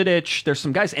Baggio Husidic. There's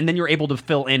some guys, and then you're able to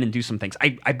fill in and do some things.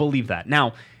 I believe that.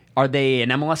 Now, are they an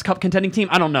MLS Cup contending team?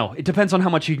 I don't know. It depends on how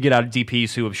much you can get out of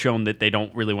DPs who have shown that they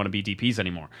don't really want to be DPs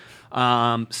anymore.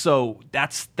 So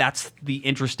that's the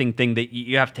interesting thing that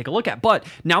you have to take a look at. But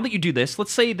now that you do this,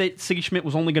 let's say that Siggy Schmidt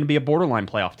was only going to be a borderline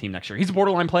playoff team next year. He's a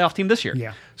borderline playoff team this year.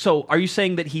 Yeah. So are you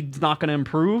saying that he's not going to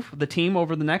improve the team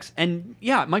over the next? And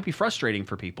yeah, it might be frustrating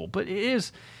for people, but it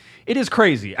is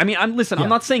crazy. I mean, I'm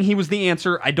not saying he was the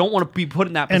answer. I don't want to be put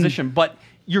in that position, but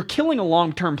you're killing a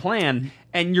long-term plan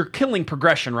and you're killing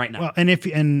progression right now. Well,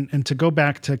 and to go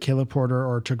back to Caleb Porter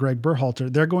or to Greg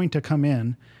Berhalter, they're going to come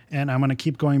in, and I'm going to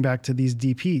keep going back to these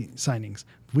DP signings.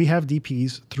 We have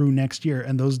DPs through next year,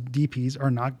 and those DPs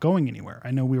are not going anywhere.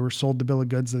 I know we were sold the bill of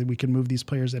goods that we can move these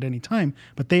players at any time,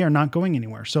 but they are not going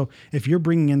anywhere. So if you're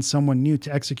bringing in someone new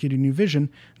to execute a new vision,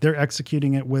 they're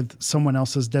executing it with someone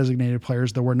else's designated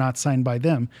players that were not signed by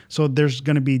them. So there's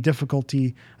going to be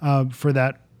difficulty for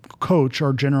that coach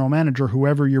or general manager,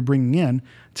 whoever you're bringing in,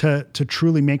 to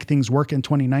truly make things work in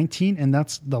 2019, and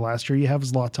that's the last year you have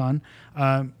Zlatan.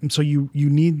 So you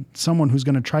need someone who's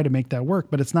going to try to make that work,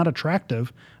 but it's not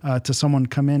attractive to someone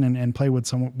come in and play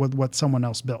with what someone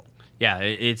else built. Yeah,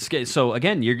 it's so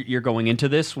again, you're going into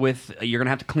this with you're going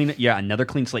to have to clean it. Yeah, another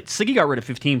clean slate. Siggy got rid of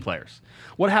 15 players.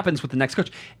 What happens with the next coach?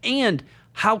 And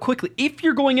how quickly? If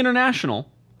you're going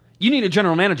international, you need a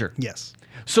general manager. Yes.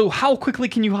 So how quickly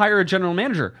can you hire a general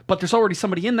manager? But there's already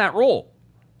somebody in that role.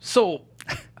 So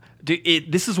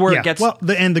this is where it gets... Well,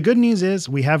 and the good news is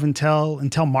we have until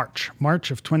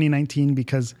March of 2019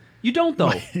 because... You don't,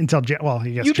 though. Until, I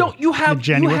guess you don't. You have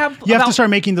January. You have to start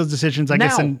making those decisions, I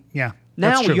guess. And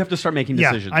now you have to start making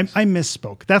decisions. Yeah, I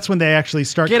misspoke. That's when they actually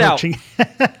start coaching.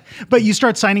 But you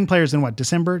start signing players in what,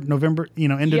 December, November,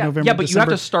 end of November, Yeah, but December. You have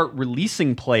to start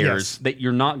releasing players that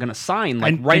you're not going to sign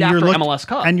after MLS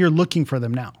Cup. And you're looking for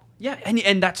them now. Yeah,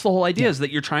 and that's the whole idea is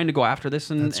that you're trying to go after this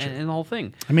and the whole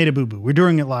thing. I made a boo-boo. We're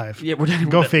doing it live. Yeah, we're doing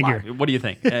Go figure. Live. What do you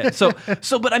think?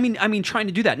 But I mean, trying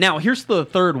to do that. Now, here's the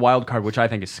third wild card, which I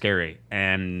think is scary,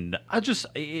 and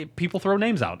people throw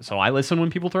names out, so I listen when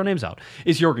people throw names out.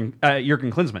 Is Jurgen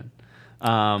Klinsmann?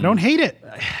 I don't hate it.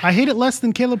 I hate it less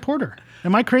than Caleb Porter.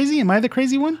 Am I crazy? Am I the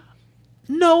crazy one?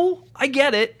 No, I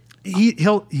get it.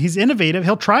 He's innovative.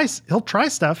 He'll try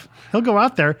stuff. He'll go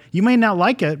out there. You may not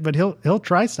like it, but he'll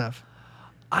try stuff.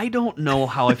 I don't know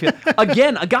how I feel.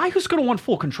 Again, a guy who's going to want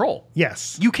full control.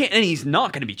 Yes. You can't, and he's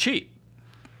not going to be cheap.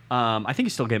 I think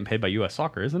he's still getting paid by U.S.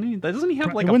 Soccer, isn't he? Doesn't he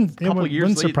have a couple of years?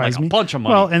 Wouldn't surprise me. A bunch of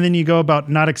money. Well, and then you go about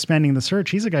not expanding the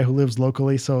search. He's a guy who lives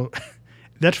locally, so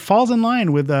that falls in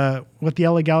line with what the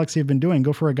LA Galaxy have been doing.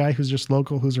 Go for a guy who's just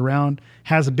local, who's around,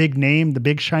 has a big name, the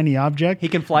big shiny object. He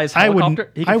can fly his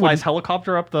helicopter. He can fly his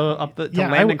helicopter up the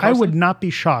land in Carson. I would not be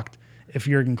shocked if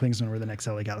Jurgen Klinsmann were the next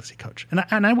LA Galaxy coach,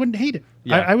 and I wouldn't hate it.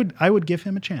 Yeah. I would give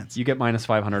him a chance. You get minus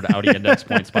 500 Audi index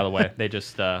points, by the way. They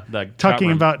just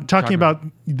talking about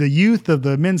the youth of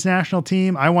the men's national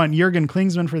team. I want Jurgen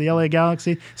Klinsmann for the LA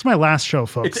Galaxy. It's my last show,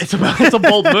 folks. It's a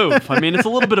bold move. I mean, it's a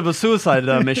little bit of a suicide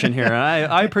mission here.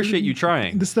 I appreciate you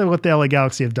trying. This is what the LA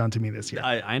Galaxy have done to me this year.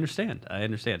 I understand.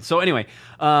 So anyway,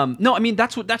 no, I mean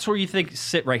that's where you think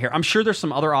sit right here. I'm sure there's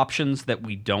some other options that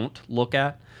we don't look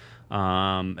at.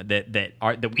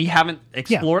 That we haven't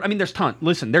explored. Yeah. I mean, there's tons.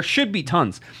 Listen, there should be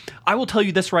tons. I will tell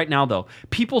you this right now, though.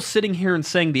 People sitting here and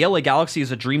saying the LA Galaxy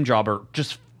is a dream job are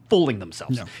just fooling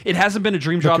themselves. No. It hasn't been a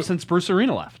dream job since Bruce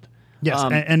Arena left. Yes,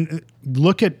 and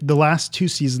look at the last 2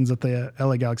 seasons that the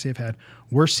LA Galaxy have had.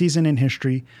 Worst season in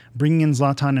history, bringing in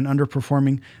Zlatan and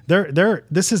underperforming.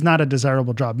 This is not a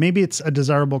desirable job. Maybe it's a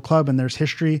desirable club and there's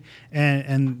history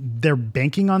and they're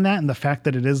banking on that and the fact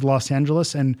that it is Los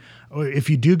Angeles. And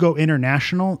if you do go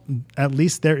international, at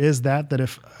least there is that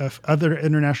if other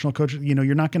international coaches,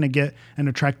 you're not going to get an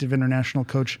attractive international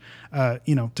coach,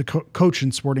 to coach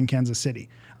in Sporting Kansas City.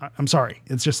 I'm sorry.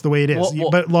 It's just the way it is.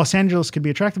 But Los Angeles could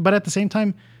be attractive. But at the same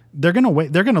time, they're going to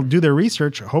wait. They're going to do their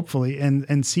research, hopefully,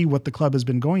 and see what the club has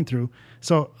been going through.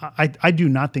 So I do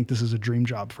not think this is a dream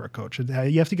job for a coach.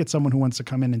 You have to get someone who wants to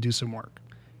come in and do some work.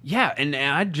 Yeah, and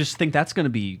I just think that's going to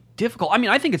be difficult. I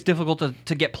mean, I think it's difficult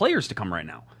to get players to come right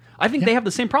now. I think they have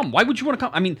the same problem. Why would you want to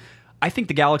come? I mean, I think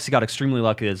the Galaxy got extremely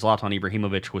lucky that Zlatan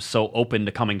Ibrahimovic was so open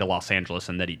to coming to Los Angeles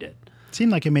and that he did. It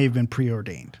seemed like it may have been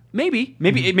preordained. Maybe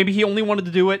he only wanted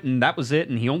to do it, and that was it,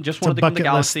 and he just wanted to come to the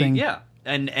Galaxy. Yeah,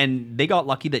 and they got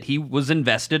lucky that he was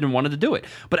invested and wanted to do it.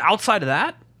 But outside of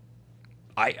that,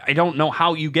 I don't know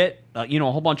how you get a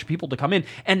whole bunch of people to come in.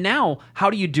 And now, how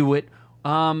do you do it?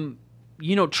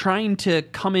 Trying to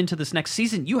come into this next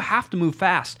season, you have to move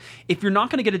fast. If you're not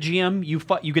going to get a GM,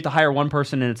 you get to hire one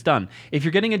person and it's done. If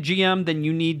you're getting a GM, then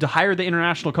you need to hire the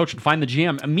international coach and find the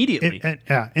GM immediately.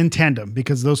 In tandem,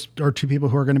 because those are 2 people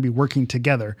who are going to be working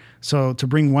together. So to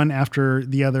bring one after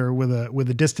the other with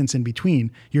a distance in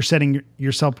between, you're setting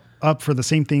yourself up for the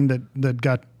same thing that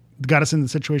got us in the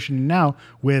situation now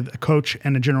with a coach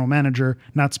and a general manager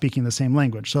not speaking the same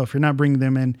language. So if you're not bringing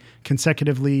them in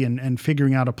consecutively and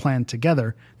figuring out a plan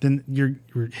together, then your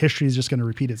history is just going to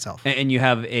repeat itself. And you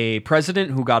have a president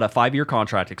who got a 5-year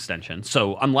contract extension,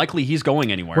 so unlikely he's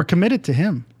going anywhere. We're committed to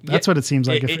him. That's what it seems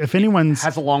like. If anyone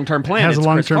has a long-term plan, has it's a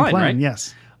long-term Chris plan, Klein, right?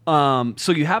 Yes.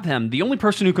 So you have him. The only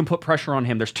person who can put pressure on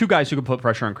him, there's 2 guys who can put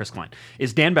pressure on Chris Klein,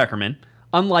 is Dan Beckerman.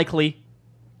 Unlikely.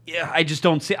 Yeah, I just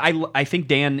don't see. I think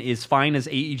Dan is fine as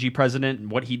AEG president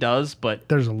and what he does, but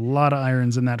there's a lot of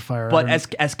irons in that fire. But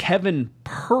as Kevin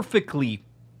perfectly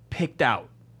picked out,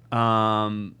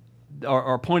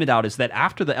 or pointed out, is that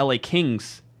after the LA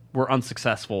Kings were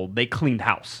unsuccessful, they cleaned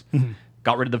house,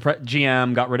 got rid of the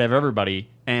GM, got rid of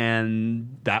everybody,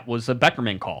 and that was a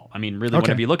Beckerman call. I mean, really,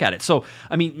 whenever you look at it. So,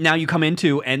 I mean, now you come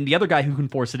into, and the other guy who can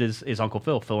force it is Uncle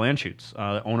Phil Anschutz,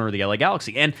 owner of the LA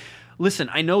Galaxy, and. Listen,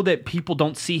 I know that people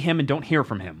don't see him and don't hear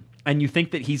from him, and you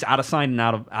think that he's out of sight and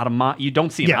out of mind. You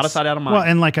don't see him out of sight, out of mind. Well,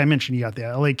 and like I mentioned, you got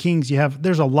the LA Kings.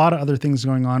 There's a lot of other things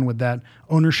going on with that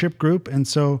ownership group, and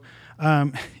so,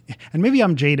 and maybe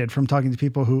I'm jaded from talking to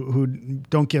people who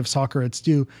don't give soccer its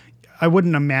due. I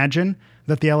wouldn't imagine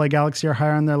that the LA Galaxy are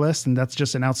higher on their list, and that's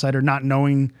just an outsider not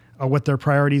knowing what their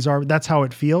priorities are. That's how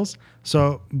it feels.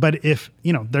 So, but if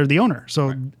they're the owner,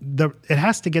 so it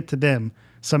has to get to them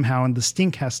somehow, and the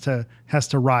stink has to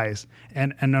rise.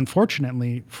 And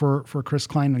unfortunately for Chris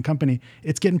Klein and company,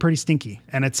 it's getting pretty stinky.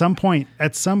 And at some point,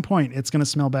 it's going to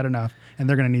smell bad enough, and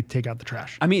they're going to need to take out the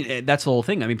trash. I mean, that's the whole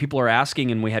thing. I mean, people are asking,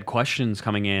 and we had questions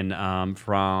coming in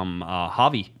from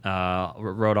Javi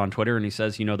wrote on Twitter, and he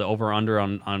says, the over-under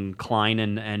on Klein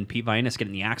and Pete Vagenas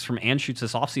getting the axe from Anschutz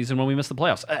this offseason when we miss the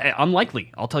playoffs.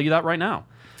 Unlikely. I'll tell you that right now.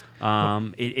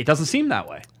 It doesn't seem that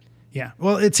way. Yeah.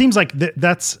 Well, it seems like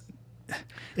that's...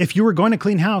 If you were going to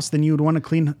clean house, then you would want to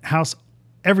clean house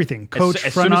everything. Coach,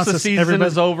 as front soon office, as the season everybody.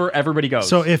 is over, everybody goes.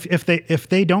 So if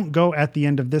they don't go at the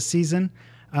end of this season,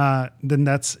 then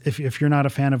that's if you're not a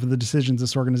fan of the decisions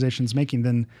this organization's making,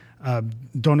 then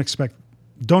don't expect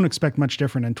much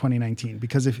different in 2019.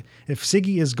 Because if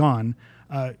Siggy is gone,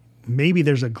 maybe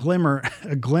there's a glimmer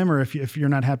if you're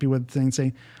not happy with things,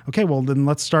 saying, okay, well then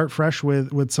let's start fresh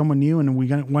with someone new, and we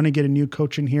want to get a new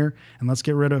coach in here, and let's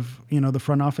get rid of the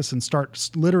front office and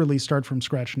literally start from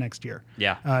scratch next year.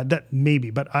 Yeah, that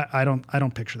maybe, but I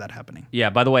don't picture that happening.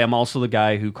 Yeah. By the way, I'm also the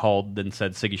guy who called and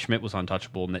said Siggy Schmidt was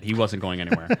untouchable and that he wasn't going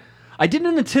anywhere. I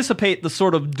didn't anticipate the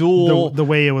sort of dual the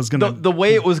way it was going to. the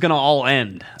way it was going to all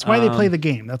end. That's why they play the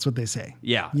game. That's what they say.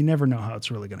 Yeah. You never know how it's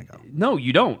really going to go. No,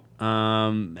 you don't.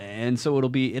 And so it'll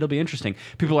be interesting.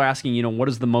 People are asking, what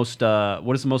is the most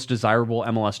desirable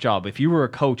MLS job? If you were a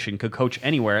coach and could coach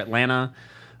anywhere, Atlanta,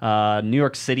 New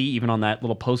York City, even on that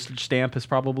little postage stamp, is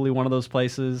probably one of those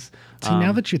places. See,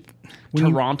 now that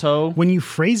Toronto, when you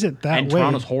phrase it that and way,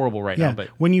 Toronto's horrible right now, but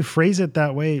when you phrase it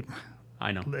that way,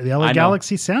 I know the LA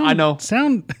Galaxy sound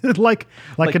like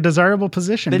a desirable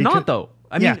position. They're not though.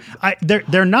 I mean,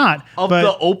 they're not of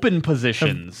the open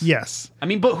positions. Yes, I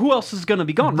mean, but who else is going to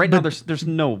be gone right now? There's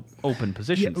no open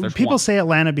positions. There's people one. say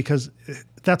Atlanta because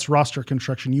that's roster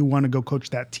construction. You want to go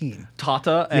coach that team.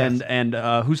 Tata and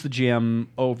who's the GM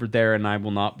over there? And I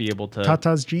will not be able to.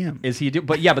 Tata's GM. Is he?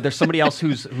 But there's somebody else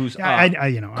who's.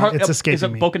 It's escaping is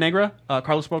it me. Bocanegra?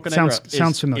 Carlos Bocanegra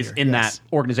sounds familiar. Is in that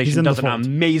organization. Does an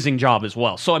amazing job as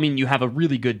well. So I mean, you have a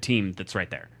really good team that's right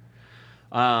there.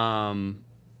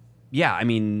 Yeah, I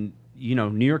mean,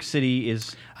 New York City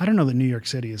is... I don't know that New York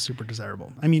City is super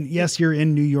desirable. I mean, yes, you're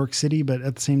in New York City, but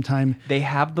at the same time... They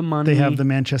have the money. They have the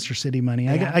Manchester City money.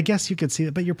 I guess you could see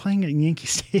that, but you're playing at Yankee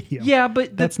Stadium. Yeah,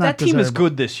 but that team is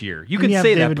good this year. You could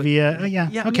say David that. Villa.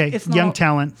 Yeah, okay. It's young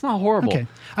talent. It's not horrible. Okay.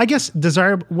 I guess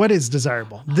desirable... What is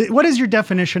desirable? What is your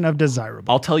definition of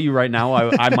desirable? I'll tell you right now,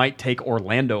 I might take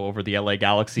Orlando over the LA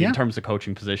Galaxy in terms of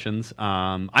coaching positions.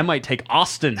 I might take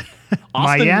Austin,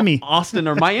 Miami. Austin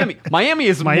or Miami. Miami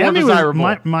is more desirable.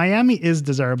 Miami is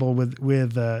desirable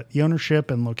with the ownership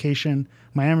and location.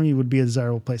 Miami would be a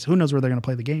desirable place. Who knows where they're going to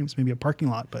play the games? Maybe a parking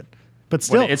lot, but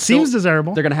still, it seems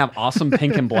desirable. They're going to have awesome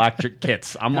pink and black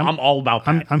kits. I'm all about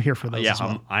that. I'm here for those. Yeah, as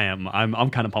well. I am. I'm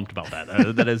kind of pumped about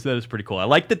that. That is pretty cool. I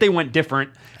like that they went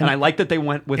different, and I like that they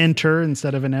went with Enter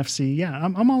instead of an FC. Yeah,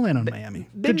 I'm all in on Miami.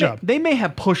 Good job. They may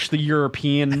have pushed the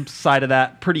European side of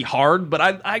that pretty hard, but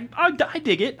I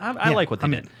dig it. I like what they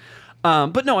did.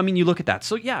 But no, I mean, you look at that.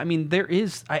 So yeah, I mean,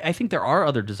 I think there are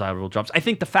other desirable jobs. I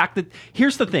think the fact that,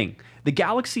 here's the thing, the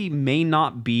Galaxy may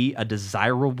not be a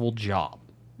desirable job,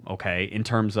 okay, in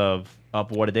terms of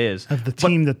what it is. Of the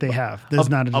team that they have. There's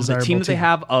not a desirable team. Of the team that they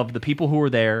have, of the people who are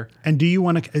there. And do you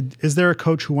want to, is there a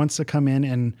coach who wants to come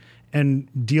in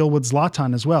and deal with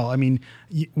Zlatan as well? I mean,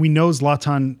 we know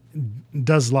Zlatan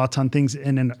does Zlatan things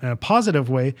in a positive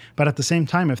way, but at the same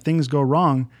time, if things go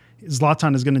wrong,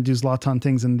 Zlatan is going to do Zlatan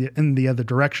things in the other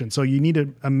direction. So you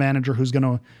need a manager who's going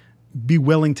to be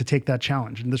willing to take that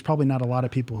challenge. And there's probably not a lot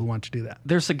of people who want to do that.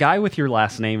 There's a guy with your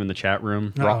last name in the chat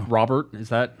room. Robert, is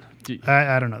that?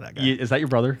 I don't know that guy. Is that your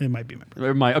brother? It might be my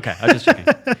brother. Okay, I was just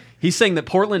checking. He's saying that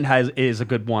Portland is a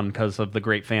good one because of the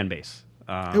great fan base.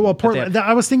 Well, Portland.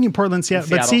 I was thinking Portland,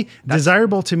 Seattle. But see,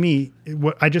 desirable to me,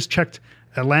 I just checked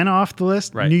Atlanta off the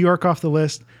list, New York off the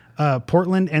list,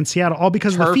 Portland and Seattle, all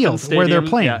because of the field where they're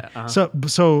playing. Yeah,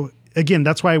 So again,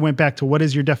 that's why I went back to what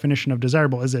is your definition of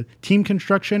desirable? Is it team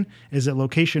construction? Is it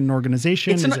location and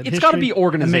organization? It's got to be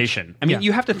organization. I mean,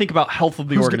 you have to think about health of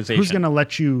the organization. Who's going to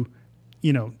let you,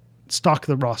 stock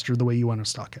the roster the way you want to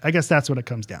stock it? I guess that's what it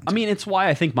comes down to. I mean, it's why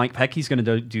I think Mike Peckey's going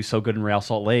to do so good in Real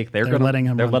Salt Lake. They're letting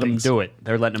him do it.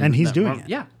 They're letting him, and he's doing it.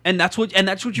 Yeah, and that's what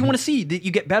you want to see. That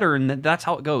you get better, and that's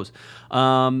how it goes.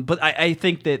 But I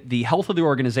think that the health of the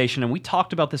organization, and we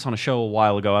talked about this on a show a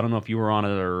while ago. I don't know if you were on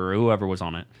it or whoever was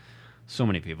on it. So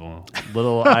many people.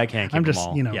 I can't keep I'm just,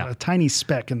 them all. a tiny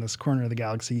speck in this corner of the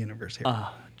Galaxy universe here.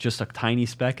 Just a tiny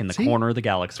speck in the corner of the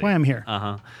Galaxy. That's why I'm here.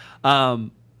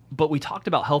 But we talked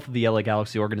about health of the LA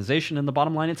Galaxy organization, and the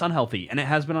bottom line, it's unhealthy. And it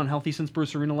has been unhealthy since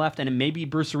Bruce Arena left, and maybe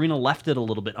Bruce Arena left it a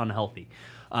little bit unhealthy.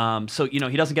 So, he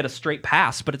doesn't get a straight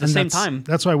pass, but at the same time...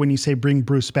 That's why when you say bring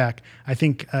Bruce back, I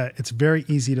think it's very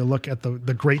easy to look at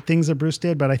the great things that Bruce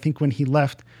did, but I think when he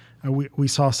left... we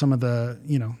saw some of the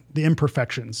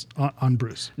imperfections on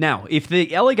Bruce. Now, if the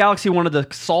LA Galaxy wanted to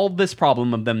solve this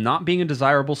problem of them not being a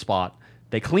desirable spot,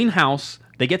 they clean house,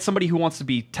 they get somebody who wants to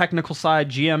be technical side,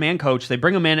 GM and coach, they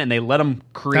bring them in and they let them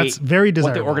create That's very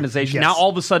desirable. What the organization. Yes. Now,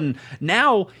 all of a sudden,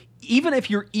 even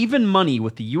if you're even money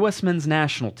with the U.S. men's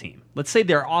national team, let's say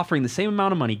they're offering the same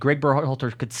amount of money, Greg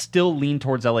Berhalter could still lean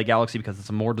towards LA Galaxy because it's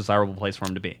a more desirable place for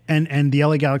him to be. And the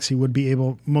LA Galaxy would be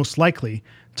able, most likely,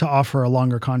 to offer a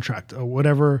longer contract.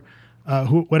 Whatever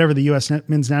the U.S.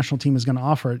 men's national team is going to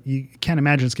offer, you can't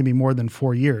imagine it's going to be more than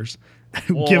 4 years.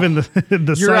 Given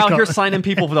the you're cycle. Out here signing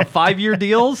people for the 5-year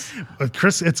deals.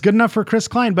 Chris, it's good enough for Chris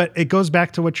Klein, but it goes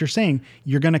back to what you're saying.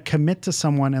 You're going to commit to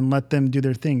someone and let them do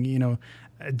their thing.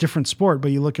 a different sport,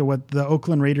 but you look at what the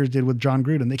Oakland Raiders did with John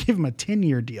Gruden. They gave him a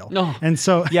 10-year deal. No. And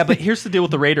so yeah, but here's the deal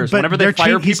with the Raiders. but Whenever they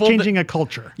fire he's people, changing a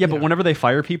culture. yeah, but whenever they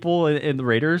fire people in the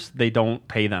Raiders, they don't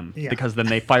pay them because then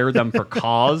they fire them for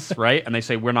cause, right? And they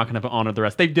say we're not going to honor the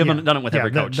rest. They've done it with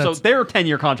every coach. So their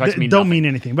 10-year contracts don't nothing. mean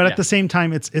anything. But at the same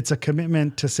time, it's a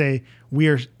commitment to say we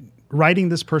are writing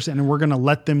this person and we're going to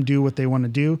let them do what they want to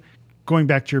do. Going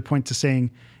back to your point to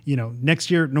saying, next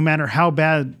year, no matter how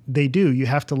bad they do, you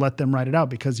have to let them write it out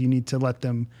because you need to let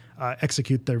them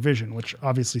execute their vision, which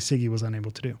obviously Siggy was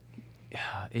unable to do.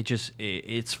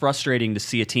 It's frustrating to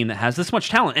see a team that has this much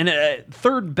talent and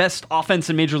third best offense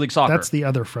in Major League Soccer. That's the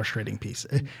other frustrating piece.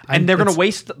 And they're going to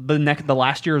waste the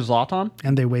last year of Zlatan.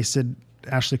 And they wasted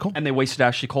Ashley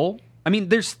Cole. I mean,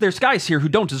 there's guys here who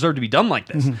don't deserve to be done like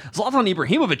this. Zlatan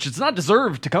Ibrahimovic does not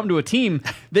deserve to come to a team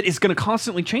that is going to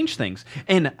constantly change things.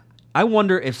 And I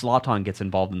wonder if Zlatan gets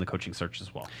involved in the coaching search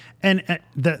as well. And a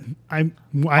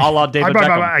la David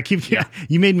Beckham.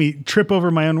 You made me trip over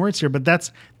my own words here, but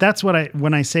that's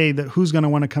when I say that who's going to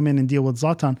want to come in and deal with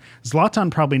Zlatan.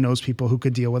 Zlatan probably knows people who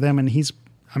could deal with him, and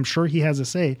I'm sure he has a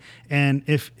say. And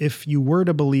if you were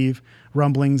to believe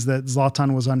rumblings that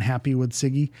Zlatan was unhappy with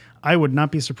Siggy, I would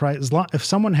not be surprised. If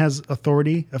someone has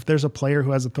authority, if there's a player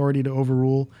who has authority to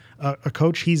overrule a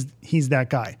coach, he's that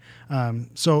guy.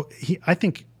 I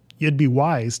think it'd be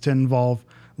wise to involve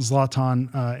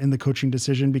Zlatan in the coaching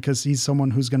decision because he's someone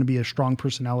who's going to be a strong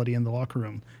personality in the locker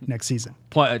room next season.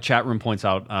 Chat room points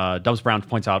out, Dubs Brown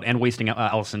points out, and wasting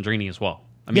Alessandrini as well.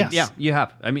 I mean, yes. You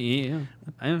have. I mean,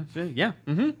 yeah.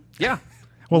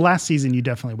 Well, last season you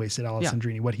definitely wasted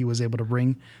Alessandrini, what he was able to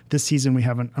bring. This season we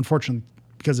haven't, unfortunately,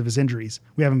 because of his injuries,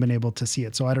 we haven't been able to see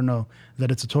it. So I don't know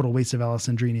that it's a total waste of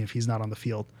Alessandrini if he's not on the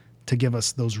field to give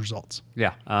us those results.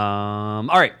 Yeah. All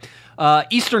right.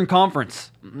 Eastern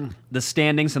Conference, the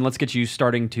standings, and let's get you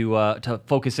starting to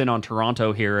focus in on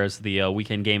Toronto here as the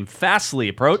weekend game fastly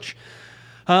approach.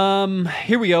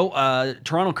 Here we go.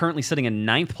 Toronto currently sitting in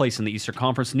 9th place in the Eastern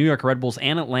Conference. New York Red Bulls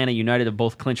and Atlanta United have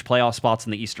both clinched playoff spots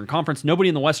in the Eastern Conference. Nobody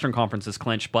in the Western Conference has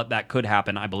clinched, but that could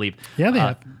happen, I believe. Yeah, they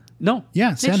have. No.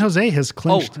 Yeah, San Jose has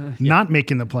clinched not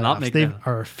making the playoffs. They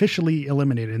are officially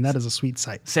eliminated, and that is a sweet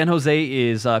sight. San Jose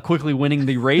is quickly winning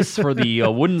the race for the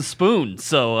wooden spoon.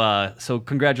 So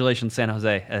congratulations, San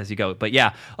Jose, as you go. But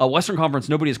yeah, Western Conference,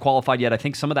 nobody has qualified yet. I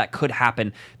think some of that could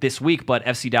happen this week, but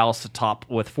FC Dallas to top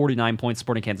with 49 points,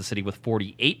 Sporting Kansas City with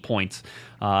 48 points,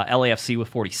 LAFC with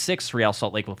 46, Real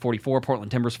Salt Lake with 44,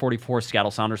 Portland Timbers 44, Seattle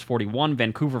Sounders 41,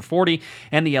 Vancouver 40,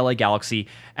 and the LA Galaxy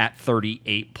at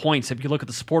 38 points. If you look at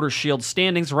the Supporters Shield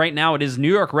standings right now, it is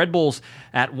New York Red Bulls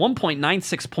at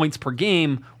 1.96 points per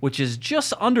game, which is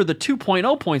just under the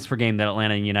 2.0 points per game that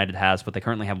Atlanta United has, but they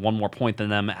currently have one more point than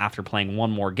them after playing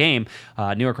one more game.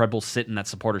 New York Red Bulls sit in that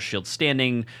Supporters Shield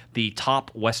standing. The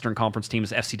top Western Conference team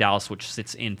is FC Dallas, which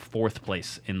sits in 4th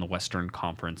place in the Western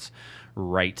Conference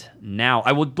right now.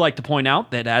 I would like to point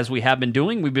out that as we have been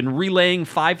doing, we've been relaying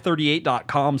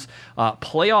 538.com's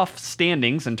playoff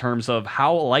standings in terms of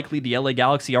how likely the LA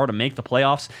Galaxy are to make the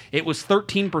playoffs. It was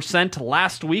 13%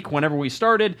 last week whenever we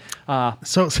started.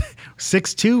 So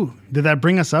 6-2, did that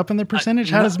bring us up in the percentage?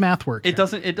 How does math work? It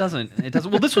doesn't.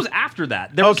 Well, this was after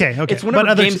that. Okay. It's but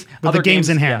other games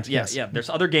in hand. Yeah. There's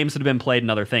other games that have been played and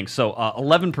other things. So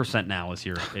 11% now is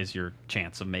your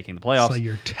chance of making the playoffs. So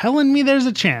you're telling me there's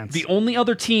a chance. The only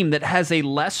other team that has a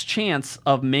less chance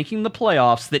of making the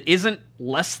playoffs that isn't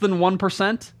less than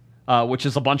 1%, which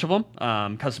is a bunch of them,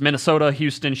 because Minnesota,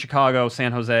 Houston, Chicago,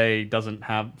 San Jose doesn't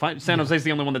have. San Jose is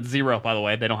the only one that's 0, by the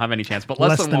way. They don't have any chance, but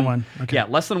less than 1. Okay. Yeah,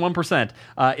 less than 1%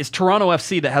 is Toronto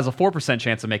FC that has a 4%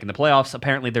 chance of making the playoffs.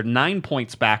 Apparently, they're 9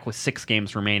 points back with 6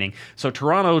 games remaining. So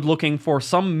Toronto looking for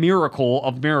some miracle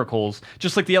of miracles,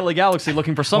 just like the LA Galaxy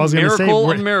looking for some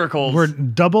miracle of miracles. We're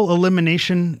double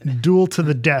elimination, duel to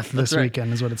the death this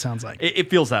weekend is what it sounds like. It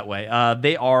feels that way.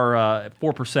 They are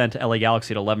 4%, LA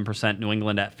Galaxy at 11%, New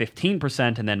England at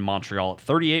 15%, and then Montreal at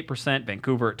 38%,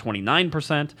 Vancouver at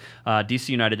 29%, DC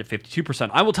United at 52%.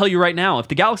 I will tell you right now, if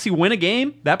the Galaxy win a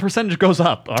game, that percentage goes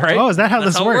up, all right? Oh, is that how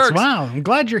this works? Wow, I'm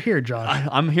glad you're here, Josh.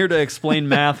 I'm here to explain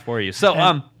math for you.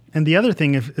 So, and the other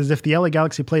thing is if the LA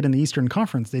Galaxy played in the Eastern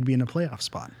Conference, they'd be in a playoff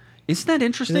spot. Isn't that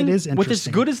interesting? It is interesting. With as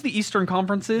good as the Eastern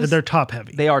Conference is, they're top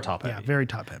heavy. They are top heavy. Yeah, very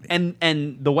top heavy.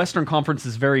 And the Western Conference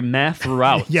is very meh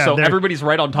throughout. Yeah, so everybody's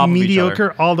right on top of each other.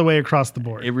 Mediocre all the way across the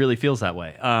board. It really feels that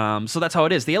way. So that's how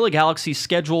it is. The LA Galaxy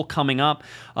schedule coming up.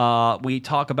 We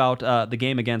talk about the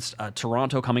game against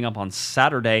Toronto coming up on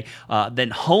Saturday.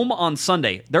 Then home on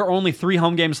Sunday. There are only 3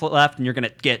 home games left, and you're going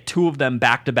to get 2 of them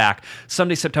back-to-back.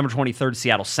 Sunday, September 23rd,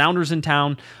 Seattle Sounders in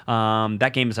town.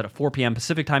 That game is at a 4 p.m.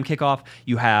 Pacific time kickoff.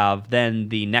 You have have then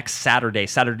the next Saturday,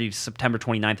 September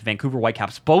 29th, Vancouver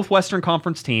Whitecaps. Both Western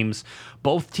Conference teams,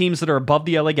 both teams that are above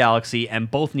the LA Galaxy, and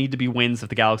both need to be wins if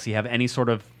the Galaxy have any sort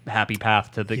of happy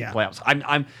path to the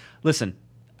playoffs. Listen,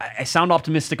 I sound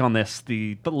optimistic on this.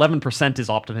 The 11%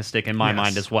 is optimistic in my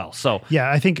mind as well. So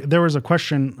yeah, I think there was a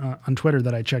question on Twitter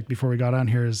that I checked before we got on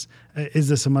here: is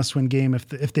this a must-win game?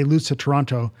 If they lose to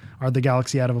Toronto, are the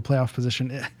Galaxy out of a playoff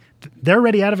position? They're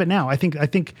already out of it now. I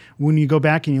think when you go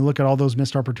back and you look at all those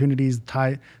missed opportunities,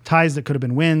 ties that could have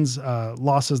been wins,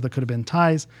 losses that could have been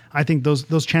ties, I think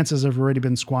those chances have already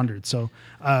been squandered. So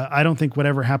I don't think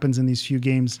whatever happens in these few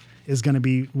games is going to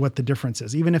be what the difference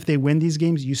is. Even if they win these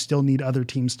games, you still need other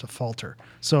teams to falter.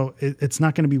 So it's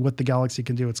not going to be what the Galaxy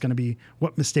can do. It's going to be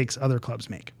what mistakes other clubs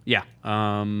make. Yeah.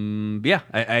 I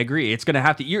agree. It's going to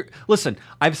have to. Listen,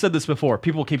 I've said this before.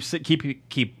 People keep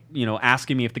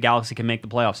asking me if the Galaxy can make the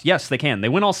playoffs. Yes, they can. They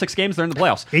win all 6 games, they're in the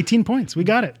playoffs. 18 points. We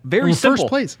got it. Very simple. First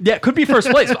place. Yeah, it could be first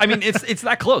place. I mean, it's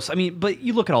that close. I mean, but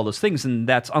you look at all those things, and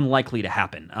that's unlikely to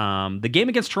happen. The game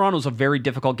against Toronto is a very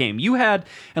difficult game. And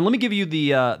let me give you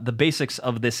the basics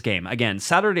of this game. Again,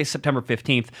 Saturday, September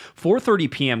 15th,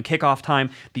 4:30 p.m. kickoff time.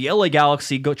 The LA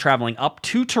Galaxy go traveling up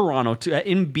to Toronto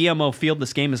in BMO Field.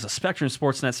 This game is a Spectrum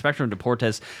Sportsnet, Spectrum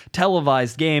Deportes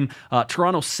televised game.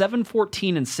 Toronto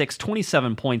 7-14-6,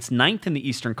 27 points, 9th in the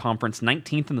Eastern Conference,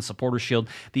 19th in the Supporters Shield.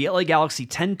 The LA Galaxy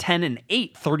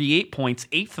 10-10-8, 38 points,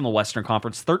 8th in the Western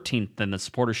Conference, 13th in the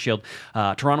Supporters Shield.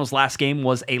 Toronto's last game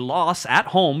was a loss at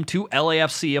home to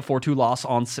LAFC, a 4-2 loss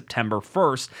on September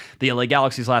 1st. The LA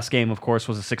Galaxy's last game, of course,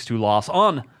 was a 6-2 loss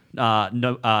on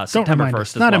September 1st.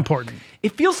 It's not important.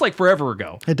 It feels like forever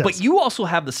ago. It does. But you also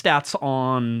have the stats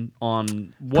on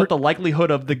what the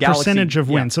likelihood of the Galaxy percentage of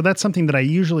wins. So that's something that I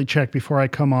usually check before I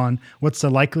come on. What's the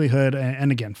likelihood?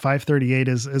 And again, 538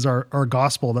 is our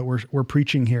gospel that we're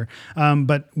preaching here.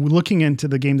 But looking into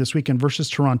the game this weekend versus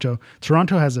Toronto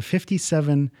has a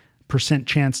 57%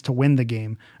 chance to win the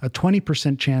game, a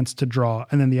 20% chance to draw,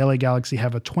 and then the LA Galaxy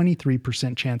have a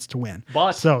 23% chance to win.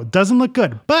 So it doesn't look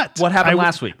good. But what happened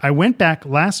last week? I went back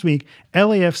last week.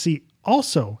 LAFC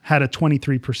also had a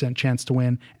 23% chance to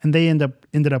win, and they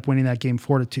ended up winning that game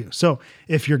 4-2. So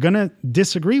if you're going to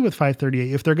disagree with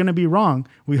 538, if they're going to be wrong,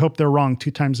 we hope they're wrong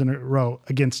 2 times in a row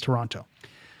against Toronto.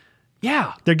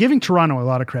 Yeah. They're giving Toronto a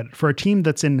lot of credit for a team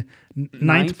that's in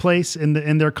ninth place in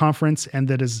their conference and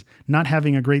that is not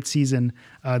having a great season.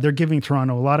 They're giving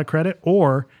Toronto a lot of credit,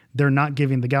 or they're not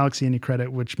giving the Galaxy any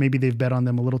credit, which maybe they've bet on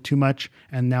them a little too much,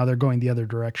 and now they're going the other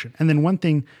direction. And then one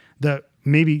thing that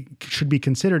maybe should be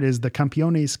considered is the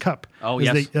Campeones Cup. Oh,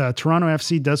 yes. Toronto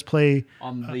FC does play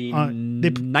on the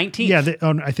 19th. Yeah,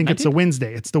 I think 19th? It's a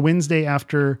Wednesday. It's the Wednesday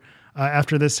after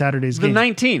this Saturday's game. The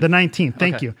 19th. The 19th.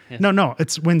 Thank you. Yes. No,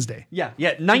 it's Wednesday. Yeah,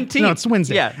 19th. No, it's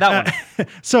Wednesday. Yeah, that one.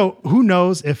 So who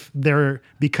knows if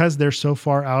because they're so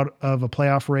far out of a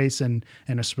playoff race and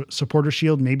a supporter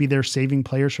shield, maybe they're saving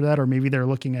players for that, or maybe they're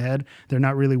looking ahead. They're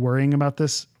not really worrying about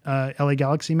this LA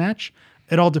Galaxy match.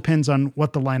 It all depends on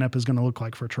what the lineup is going to look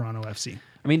like for Toronto FC.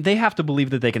 I mean, they have to believe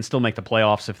that they can still make the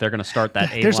playoffs if they're going to start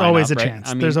that A There's lineup, always a right?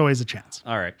 chance. There's always a chance.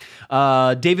 All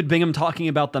right. David Bingham talking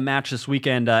about the match this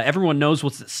weekend. Everyone knows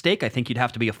what's at stake. I think you'd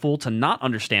have to be a fool to not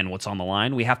understand what's on the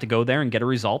line. We have to go there and get a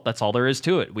result. That's all there is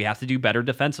to it. We have to do better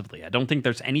defensively. I don't think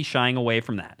there's any shying away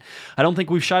from that. I don't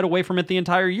think we've shied away from it the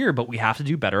entire year, but we have to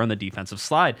do better on the defensive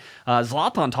side.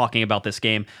 Zlatan talking about this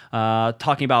game,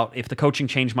 talking about if the coaching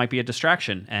change might be a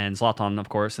distraction. And Zlatan, of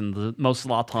course, in the most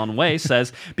Zlatan way,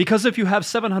 says, because if you have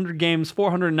 700 games,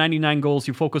 499 goals,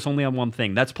 you focus only on one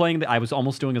thing. That's playing I was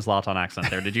almost doing a Zlatan accent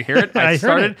there. Did you hear it? I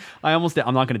started. Heard it. I almost did.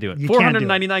 I'm not going to do it.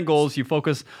 499 goals, you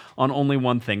focus on only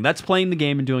one thing. That's playing the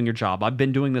game and doing your job. I've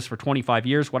been doing this for 25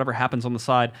 years. Whatever happens on the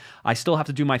side, I still have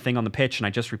to do my thing on the pitch, and I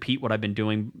just repeat what I've been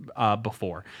doing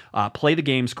before. Play the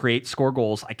games, score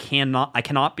goals. It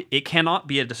cannot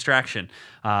be a distraction.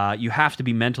 You have to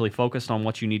be mentally focused on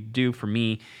what you need to do. For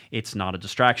me, it's not a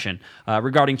distraction.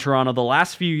 Regarding Toronto, the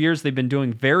last few years, they've been doing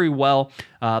very well.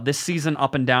 This season,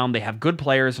 up and down, they have good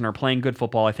players and are playing good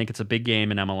football. I think it's a big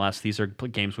game in MLS. These are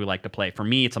games we like to play. For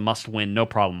me, it's a must-win, no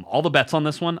problem. All the bets on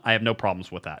this one, I have no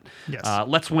problems with that. Yes.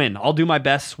 Let's win. I'll do my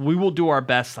best. We will do our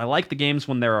best. I like the games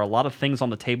when there are a lot of things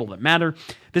on the table that matter.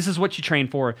 This is what you train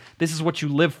for. This is what you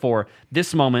live for.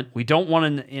 This moment, we don't want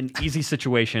an easy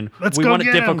situation. We want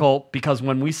it difficult because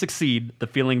when we succeed, the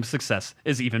feeling of success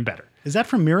is even better. Is that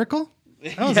from Miracle?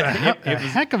 That was a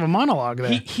heck of a monologue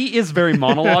there. He is very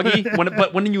monologue-y,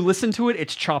 but when you listen to it,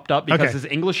 it's chopped up because Okay. his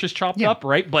English is chopped up,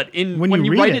 right? But when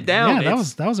you read write it down, yeah,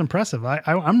 it's that was impressive.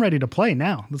 I'm ready to play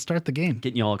now. Let's start the game.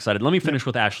 getting you all excited. Let me finish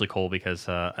with Ashley Cole because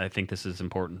I think this is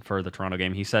important for the Toronto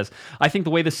game. He says, I think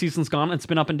the way the season's gone, it's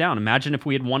been up and down. Imagine if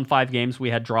we had won 5 games, we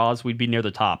had draws, we'd be near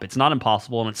the top. It's not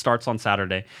impossible, and it starts on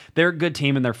Saturday. They're a good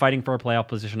team, and they're fighting for a playoff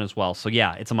position as well. So,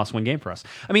 yeah, it's a must-win game for us.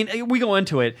 I mean, we go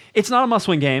into it. It's not a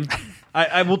must-win game.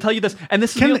 I will tell you this, and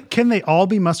this is Can they all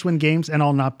be must-win games and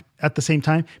all not at the same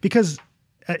time? Because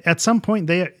at some point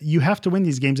you have to win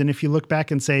these games. And if you look back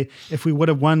and say, if we would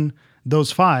have won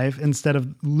those 5 instead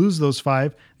of lose those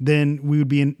 5, then we would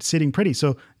be sitting pretty.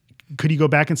 So could you go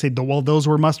back and say, well, those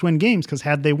were must-win games because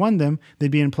had they won them,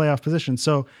 they'd be in playoff position.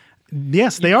 So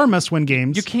yes, they are must-win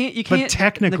games. You can't. But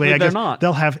technically, I they're guess not.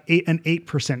 they'll have an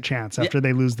 8% chance after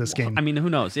they lose this game. I mean, who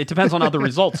knows? It depends on other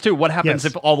results, too. What happens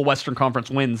Yes. if all the Western Conference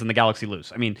wins and the Galaxy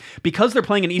lose? I mean, because they're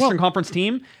playing an Eastern Conference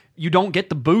team, you don't get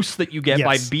the boost that you get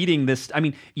by beating this. I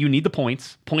mean, you need the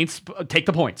points. Take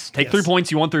the points. Take 3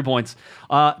 points. You won 3 points.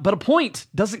 But a point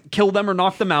doesn't kill them or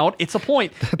knock them out. It's a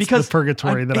point. Because the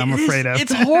purgatory that I'm afraid of.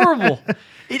 It's horrible.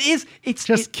 It is. It's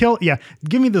just kill. Yeah,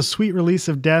 give me the sweet release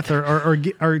of death,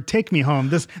 or take me home.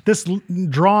 This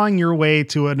drawing your way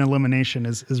to an elimination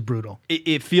is brutal.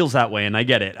 It feels that way, and I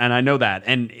get it, and I know that,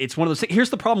 and it's one of those.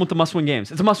 Here's the problem with the must-win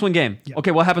games. It's a must-win game. Yeah.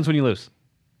 Okay, what happens when you lose?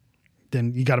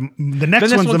 Then you got to. The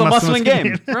next one's the must-win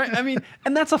game, right? I mean,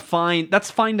 and that's fine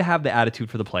to have the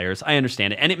attitude for the players. I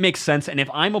understand it, and it makes sense. And if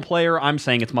I'm a player, I'm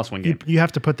saying it's must-win game. You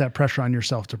have to put that pressure on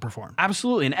yourself to perform.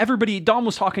 Absolutely, and everybody. Dom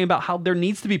was talking about how there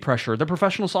needs to be pressure. They're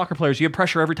professional soccer players. You have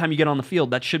pressure every time you get on the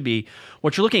field. That should be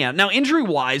what you're looking at. Now,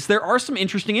 injury-wise, there are some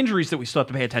interesting injuries that we still have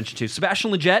to pay attention to.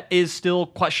 Sebastian Lletget is still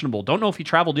questionable. Don't know if he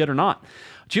traveled yet or not.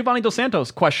 Giovanni Dos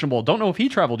Santos, questionable. Don't know if he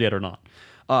traveled yet or not.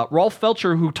 Rolf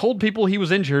Felcher, who told people he was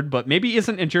injured, but maybe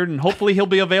isn't injured, and hopefully he'll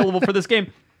be available for this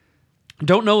game.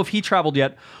 Don't know if he traveled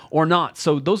yet or not.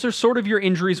 So those are sort of your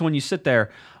injuries when you sit there.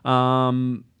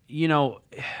 Does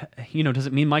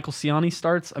it mean Michael Ciani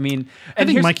starts? I mean, I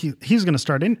think Mikey, he's going to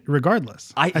start in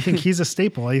regardless. I think he's a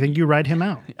staple. I think you ride him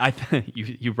out.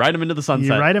 You ride him into the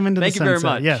sunset. You ride him into the sunset. Thank you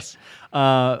very much. Yes.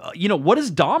 What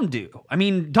does Dom do? I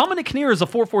mean, Dominic Kinnear is a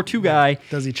 4-4-2 guy.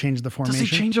 Does he change the formation? Does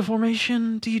he change the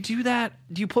formation? Do you do that?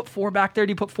 Do you put 4 back there?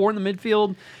 Do you put 4 in the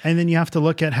midfield? And then you have to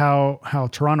look at how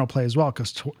Toronto play as well,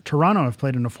 because Toronto have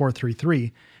played in a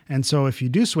 4-3-3. And so if you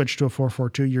do switch to a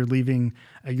 4-4-2, you're leaving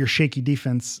your shaky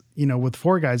defense, with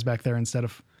 4 guys back there instead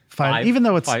of 5. Even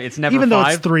though it's never even 5, though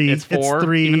it's 3, it's 4. It's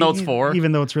 3. Even though it's 4.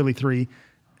 Even though it's really 3.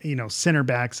 Center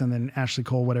backs and then Ashley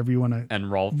Cole, whatever you want to.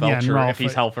 And Rolf Felcher, if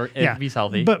he's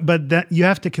healthy. But that you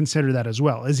have to consider that as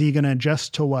well. Is he going to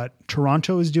adjust to what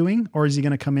Toronto is doing, or is he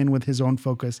going to come in with his own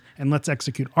focus and let's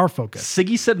execute our focus?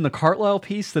 Siggy said in the Carlisle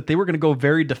piece that they were going to go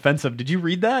very defensive. Did you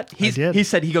read that? I did. He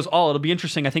said, it'll be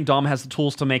interesting. I think Dom has the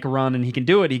tools to make a run and he can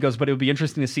do it. He goes, but it would be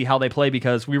interesting to see how they play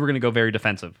because we were going to go very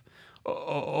defensive.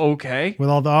 Okay. With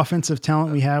all the offensive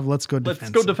talent we have, let's go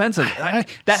defensive. Let's go defensive.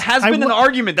 That has been an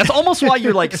argument. That's almost why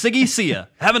you're like, Siggy, see ya.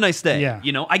 Have a nice day.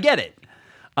 Yeah. I get it.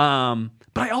 But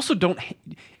I also don't.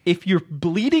 If you're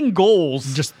bleeding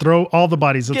goals, just throw all the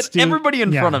bodies. Let's get everybody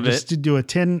in front of it. Just to do a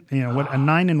 10, a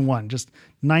 9-1, just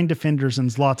 9 defenders and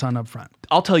Zlatan up front.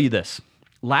 I'll tell you this.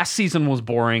 Last season was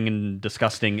boring and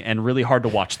disgusting and really hard to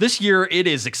watch. This year, it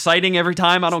is exciting every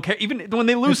time. I don't care. Even when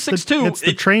they lose 6-2.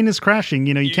 The train is crashing.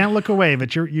 You can't look away,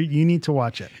 but you need to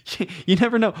watch it. You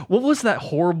never know. What was that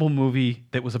horrible movie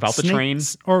that was about the train?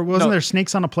 Or wasn't there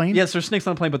Snakes on a Plane? Yes, there's Snakes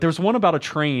on a Plane, but there was one about a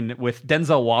train with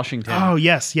Denzel Washington. Oh,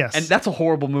 yes. And that's a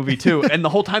horrible movie, too. And the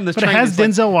whole time this but train it has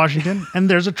Denzel Washington, and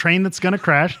there's a train that's going to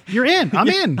crash. You're in. I'm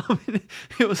in.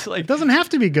 It was like... It doesn't have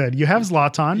to be good. You have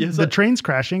Zlatan. The train's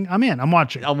crashing. I'm in. I'm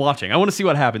watching. I want to see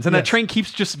what happens. And that train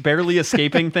keeps just barely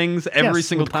escaping things every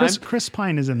single time. Chris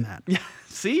Pine is in that. Yeah.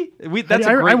 See? That's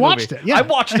a great movie. I watched it. Yeah. I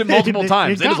watched it multiple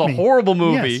times. It is a horrible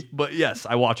movie, yes. But yes,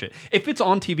 I watch it. If it's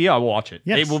on TV, I watch it.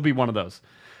 Yes. It will be one of those.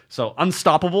 So,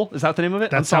 Unstoppable, is that the name of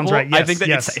it? That sounds right. Yes, I think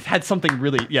that it had something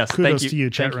really, yes. Kudos thank you. To you,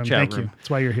 chat room. Thank you. That's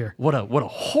why you're here. What a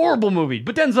horrible movie.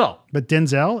 But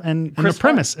Denzel and the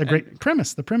premise, a great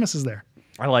premise. The premise is there.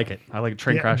 I like it. I like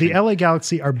train crashing. The LA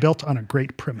Galaxy are built on a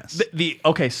great premise.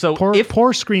 So poor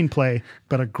screenplay,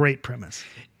 but a great premise.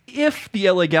 If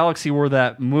the LA Galaxy were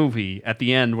that movie at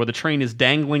the end where the train is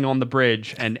dangling on the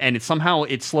bridge and it somehow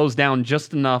slows down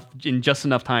just enough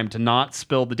time to not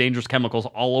spill the dangerous chemicals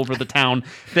all over the town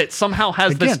that somehow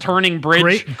has this turning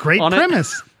bridge. Great on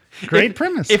premise. Great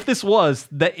premise. If this was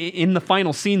that in the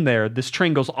final scene there, this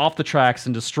train goes off the tracks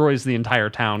and destroys the entire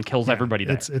town, kills everybody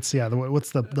there.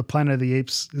 What's the Planet of the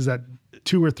Apes? Is that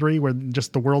 2 or 3 where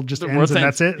just the world just ends world and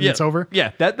ends. that's it and it's over.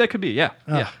 Yeah, that could be. Yeah.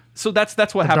 So that's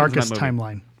what happens Darkest in that movie.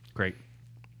 timeline.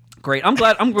 Great. I'm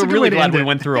glad. I'm a good really way to glad end we it.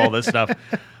 went through all this stuff.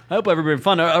 I hope everybody had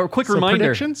fun. A quick So reminder.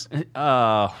 predictions?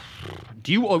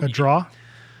 Do you? A draw.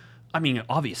 I mean,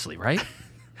 obviously, right?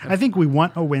 I think we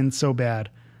want a win so bad.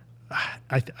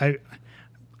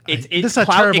 This is a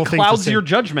terrible thing to clouds say. your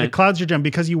judgment. It clouds your judgment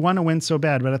because you want to win so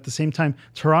bad, but at the same time,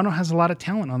 Toronto has a lot of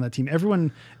talent on that team.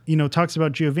 Everyone, talks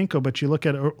about Giovinco, but you look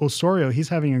at Osorio; he's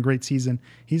having a great season.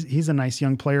 He's a nice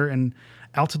young player, and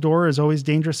Altidore is always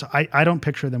dangerous. I don't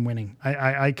picture them winning.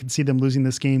 I could see them losing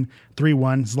this game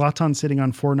 3-1. Zlatan sitting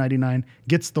on $4.99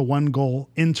 gets the 1 goal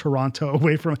in Toronto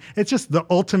away from. It's just the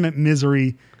ultimate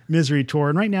misery tour.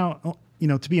 And right now,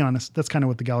 to be honest, that's kind of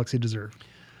what the Galaxy deserve.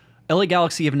 LA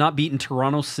Galaxy have not beaten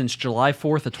Toronto since July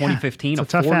 4th of 2015. It's a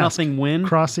tough ask. 4-0 win.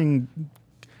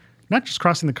 Not just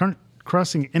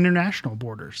crossing international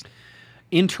borders.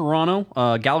 In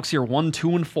Toronto, Galaxy are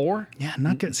 1-2-4. Yeah,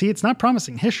 not good. See, it's not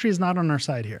promising. History is not on our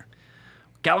side here.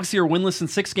 Galaxy are winless in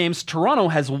 6 games. Toronto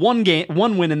has one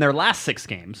win in their last 6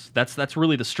 games. That's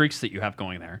really the streaks that you have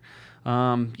going there.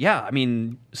 I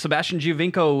mean, Sebastian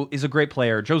Giovinco is a great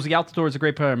player. Josie Altidore is a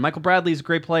great player. Michael Bradley is a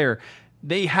great player.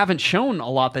 They haven't shown a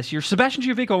lot this year. Sebastian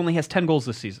Giovinco only has 10 goals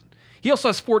this season. He also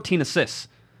has 14 assists.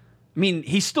 I mean,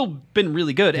 he's still been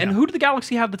really good. Yeah. And who do the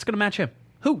Galaxy have that's going to match him?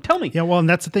 Who? Tell me. Yeah, well, and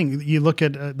that's the thing. You look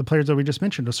at the players that we just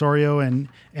mentioned, Osorio and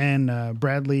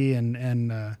Bradley and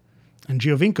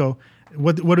Giovinco.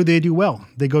 What do they do well?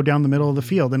 They go down the middle of the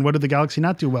field. And what do the Galaxy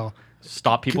not do well?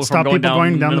 Stop people from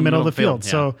going down the middle of the field.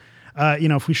 Yeah. So,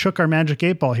 if we shook our magic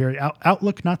 8 ball here,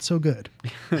 outlook not so good.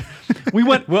 We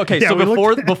went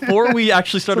before we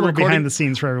actually started recording, behind the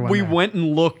scenes for everyone. We went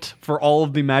and looked for all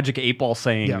of the magic 8 ball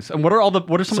sayings. Yeah. And what are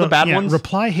some of the bad ones?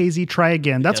 Reply hazy, try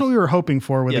again. That's what we were hoping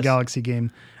for with the Galaxy game.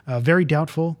 Very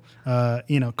doubtful.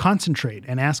 Concentrate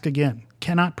and ask again.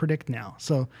 Cannot predict now.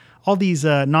 So all these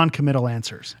non-committal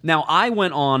answers. Now I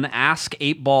went on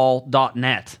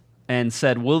ask8ball.net and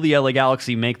said, will the LA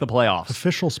Galaxy make the playoffs?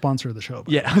 Official sponsor of the show.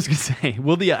 Yeah, I was going to say,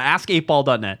 will the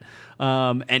ask8ball.net.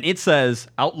 And it says,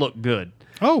 outlook good.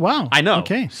 Oh, wow. I know.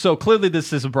 Okay. So clearly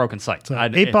this is a broken site. So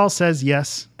 8-ball says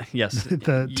yes. Yes.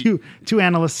 The two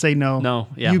analysts say no. No.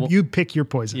 Yeah. You pick your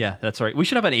poison. Yeah, that's right. We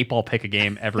should have an 8-ball pick a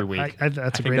game every week.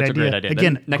 That's a great idea.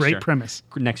 Again, great premise.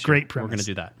 Next great year, premise. We're going to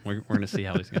do that. We're going to see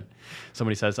how he's going.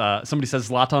 Somebody says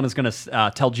Zlatan is going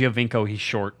to tell Giovinco he's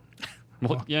short.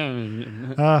 Well, yeah.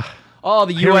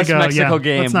 The U.S.-Mexico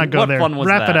game. Let's not go what there. Fun was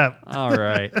Wrap that? it up. All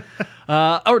right.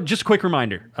 Just a quick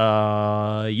reminder.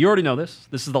 You already know this.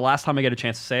 This is the last time I get a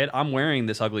chance to say it. I'm wearing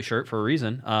this ugly shirt for a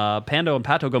reason. Pando and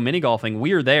Pato go mini golfing.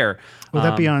 We are there. Will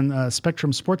that be on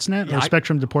Spectrum Sportsnet or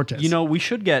Spectrum Deportes? We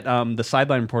should get the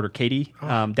sideline reporter Katie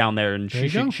down there, and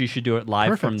she should do it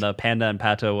live from the Panda and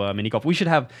Pato mini golf. We should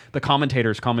have the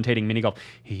commentators commentating mini golf.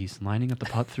 He's lining up the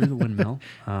putt through the windmill.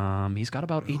 He's got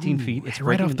about 18 feet. It's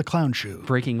right off the clown shoe.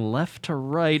 Breaking left to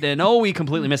right, and we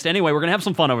completely missed. Anyway, we're gonna have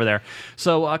some fun over there.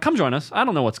 So come join us. I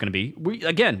don't know what's gonna be.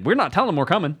 We're not telling them we're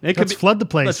coming. Let's flood the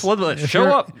place. Let's flood the place. Show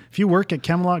up. If you work at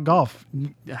Camelot Golf,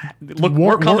 look,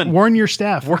 we're coming. Warn your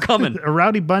staff. We're coming. A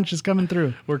rowdy bunch is coming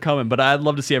through. We're coming, but I'd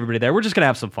love to see everybody there. We're just gonna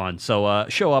have some fun. So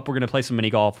show up. We're gonna play some mini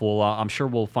golf. I'm sure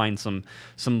we'll find some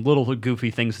little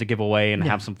goofy things to give away and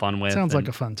have some fun with. Sounds like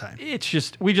a fun time.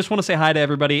 We just want to say hi to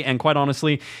everybody. And quite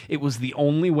honestly, it was the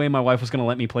only way my wife was gonna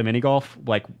let me play mini golf,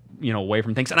 away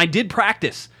from things. And I did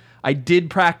practice,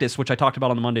 which I talked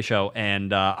about on the Monday show,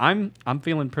 and I'm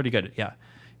feeling pretty good.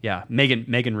 Yeah.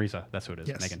 Megan Riza, that's who it is.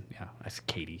 Yes. Megan. Yeah, that's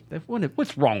Katie.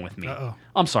 What's wrong with me?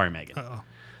 I'm sorry, Megan.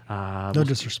 No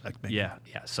disrespect, Megan.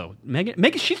 Yeah. So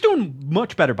Megan, she's doing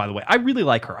much better, by the way. I really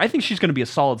like her. I think she's going to be a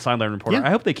solid sideline reporter. Yeah.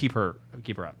 I hope they keep her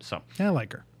up. So yeah, I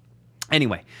like her.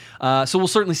 Anyway, so we'll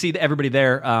certainly see everybody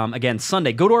there again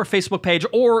Sunday. Go to our Facebook page,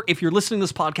 or if you're listening to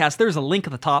this podcast, there's a link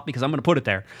at the top because I'm going to put it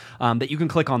there that you can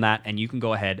click on that and you can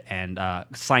go ahead and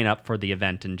sign up for the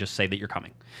event and just say that you're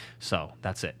coming. So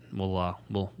that's it.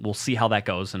 We'll see how that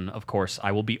goes, and of course,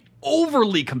 I will be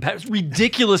overly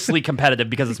ridiculously competitive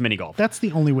because it's mini golf. That's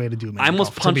the only way to do mini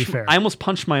golf. To be fair, I almost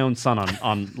punched my own son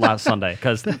on last Sunday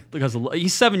because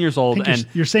he's 7 years old, and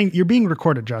you're being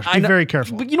recorded, Josh. Be very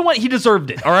careful. But you know what? He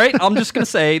deserved it. All right, I'm just gonna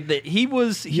say that he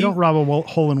don't rob a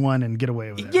hole in one and get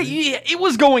away with it. Yeah, it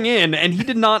was going in, and he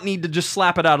did not need to just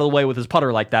slap it out of the way with his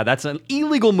putter like that. That's an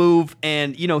illegal move,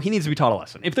 and he needs to be taught a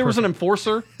lesson. If there was an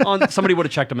enforcer on, somebody would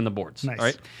have checked him in the boards. Nice. All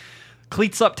right.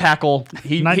 Cleats up, tackle.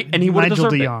 He would have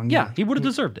deserved it. Yeah, he would have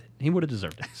deserved it. He would have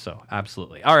deserved it. So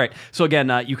absolutely. All right. So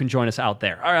again, you can join us out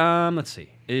there. Let's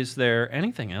see. Is there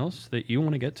anything else that you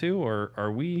want to get to, or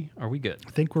are we good?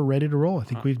 I think we're ready to roll. I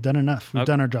think we've done enough. We've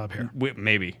done our job here.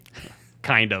 Maybe.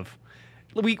 kind of.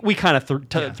 We kind of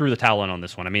threw the towel in on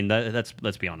this one. I mean, let's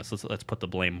be honest. Let's put the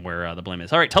blame where the blame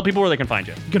is. All right, tell people where they can find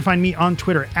you. You can find me on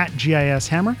Twitter at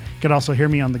GISHammer. You can also hear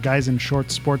me on the Guys in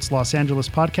Shorts Sports Los Angeles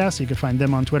podcast. You can find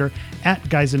them on Twitter at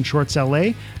Guys in Shorts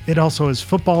LA. It also is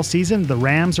football season. The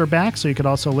Rams are back, so you could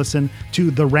also listen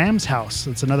to The Rams House.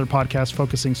 It's another podcast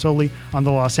focusing solely on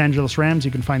the Los Angeles Rams.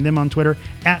 You can find them on Twitter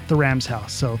at The Rams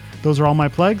House. So those are all my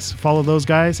plugs. Follow those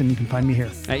guys, and you can find me here.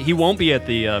 He won't be at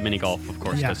the mini golf, of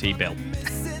course, because he bailed.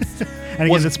 And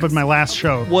again, it's been my last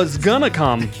show. Was gonna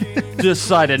come,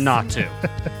 decided not to.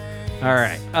 All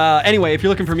right. Anyway, if you're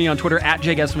looking for me on Twitter, at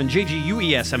JGuessman,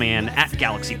 JGUESMAN, at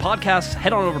Galaxy Podcast,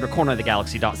 head on over to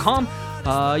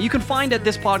cornerofthegalaxy.com. You can find at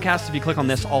this podcast, if you click on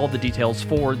this, all of the details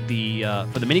for the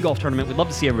mini golf tournament. We'd love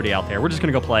to see everybody out there. We're just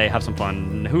gonna go play, have some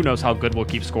fun. Who knows how good we'll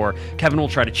keep score. Kevin will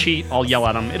try to cheat. I'll yell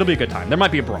at him. It'll be a good time. There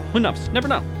might be a brawl. Who knows? Never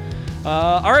know.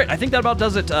 All right, I think that about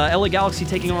does it. LA Galaxy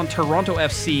taking on Toronto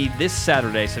FC this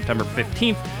Saturday, September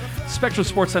 15th. Spectrum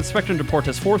Sports and Spectrum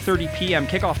Deportes, 4:30 p.m.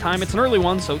 kickoff time. It's an early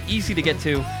one, so easy to get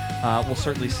to. We'll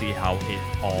certainly see how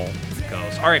it all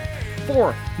goes. All right,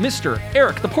 for Mr.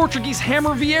 Eric, the Portuguese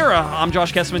Hammer Vieira, I'm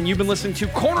Josh Kessman. You've been listening to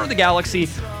Corner of the Galaxy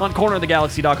on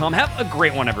cornerofthegalaxy.com. Have a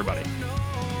great one, everybody.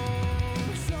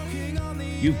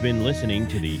 You've been listening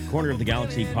to the Corner of the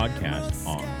Galaxy podcast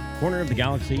on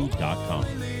cornerofthegalaxy.com.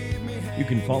 You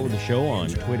can follow the show on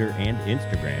Twitter and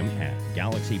Instagram at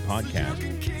Galaxy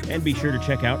Podcast. And be sure to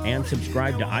check out and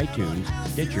subscribe to iTunes,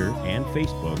 Stitcher, and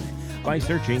Facebook by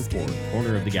searching for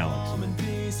Corner of the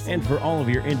Galaxy. And for all of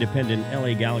your independent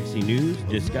LA Galaxy news,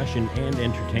 discussion, and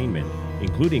entertainment,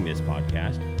 including this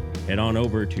podcast, head on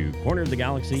over to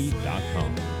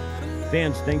cornerofthegalaxy.com.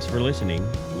 Fans, thanks for listening.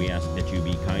 We ask that you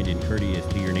be kind and courteous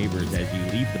to your neighbors as you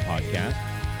leave the podcast.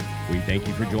 We thank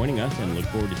you for joining us and look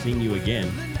forward to seeing you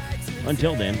again.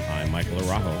 Until then, I'm Michael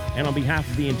Araujo, and on behalf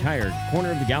of the entire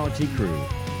Corner of the Galaxy crew,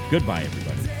 goodbye,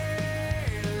 everybody.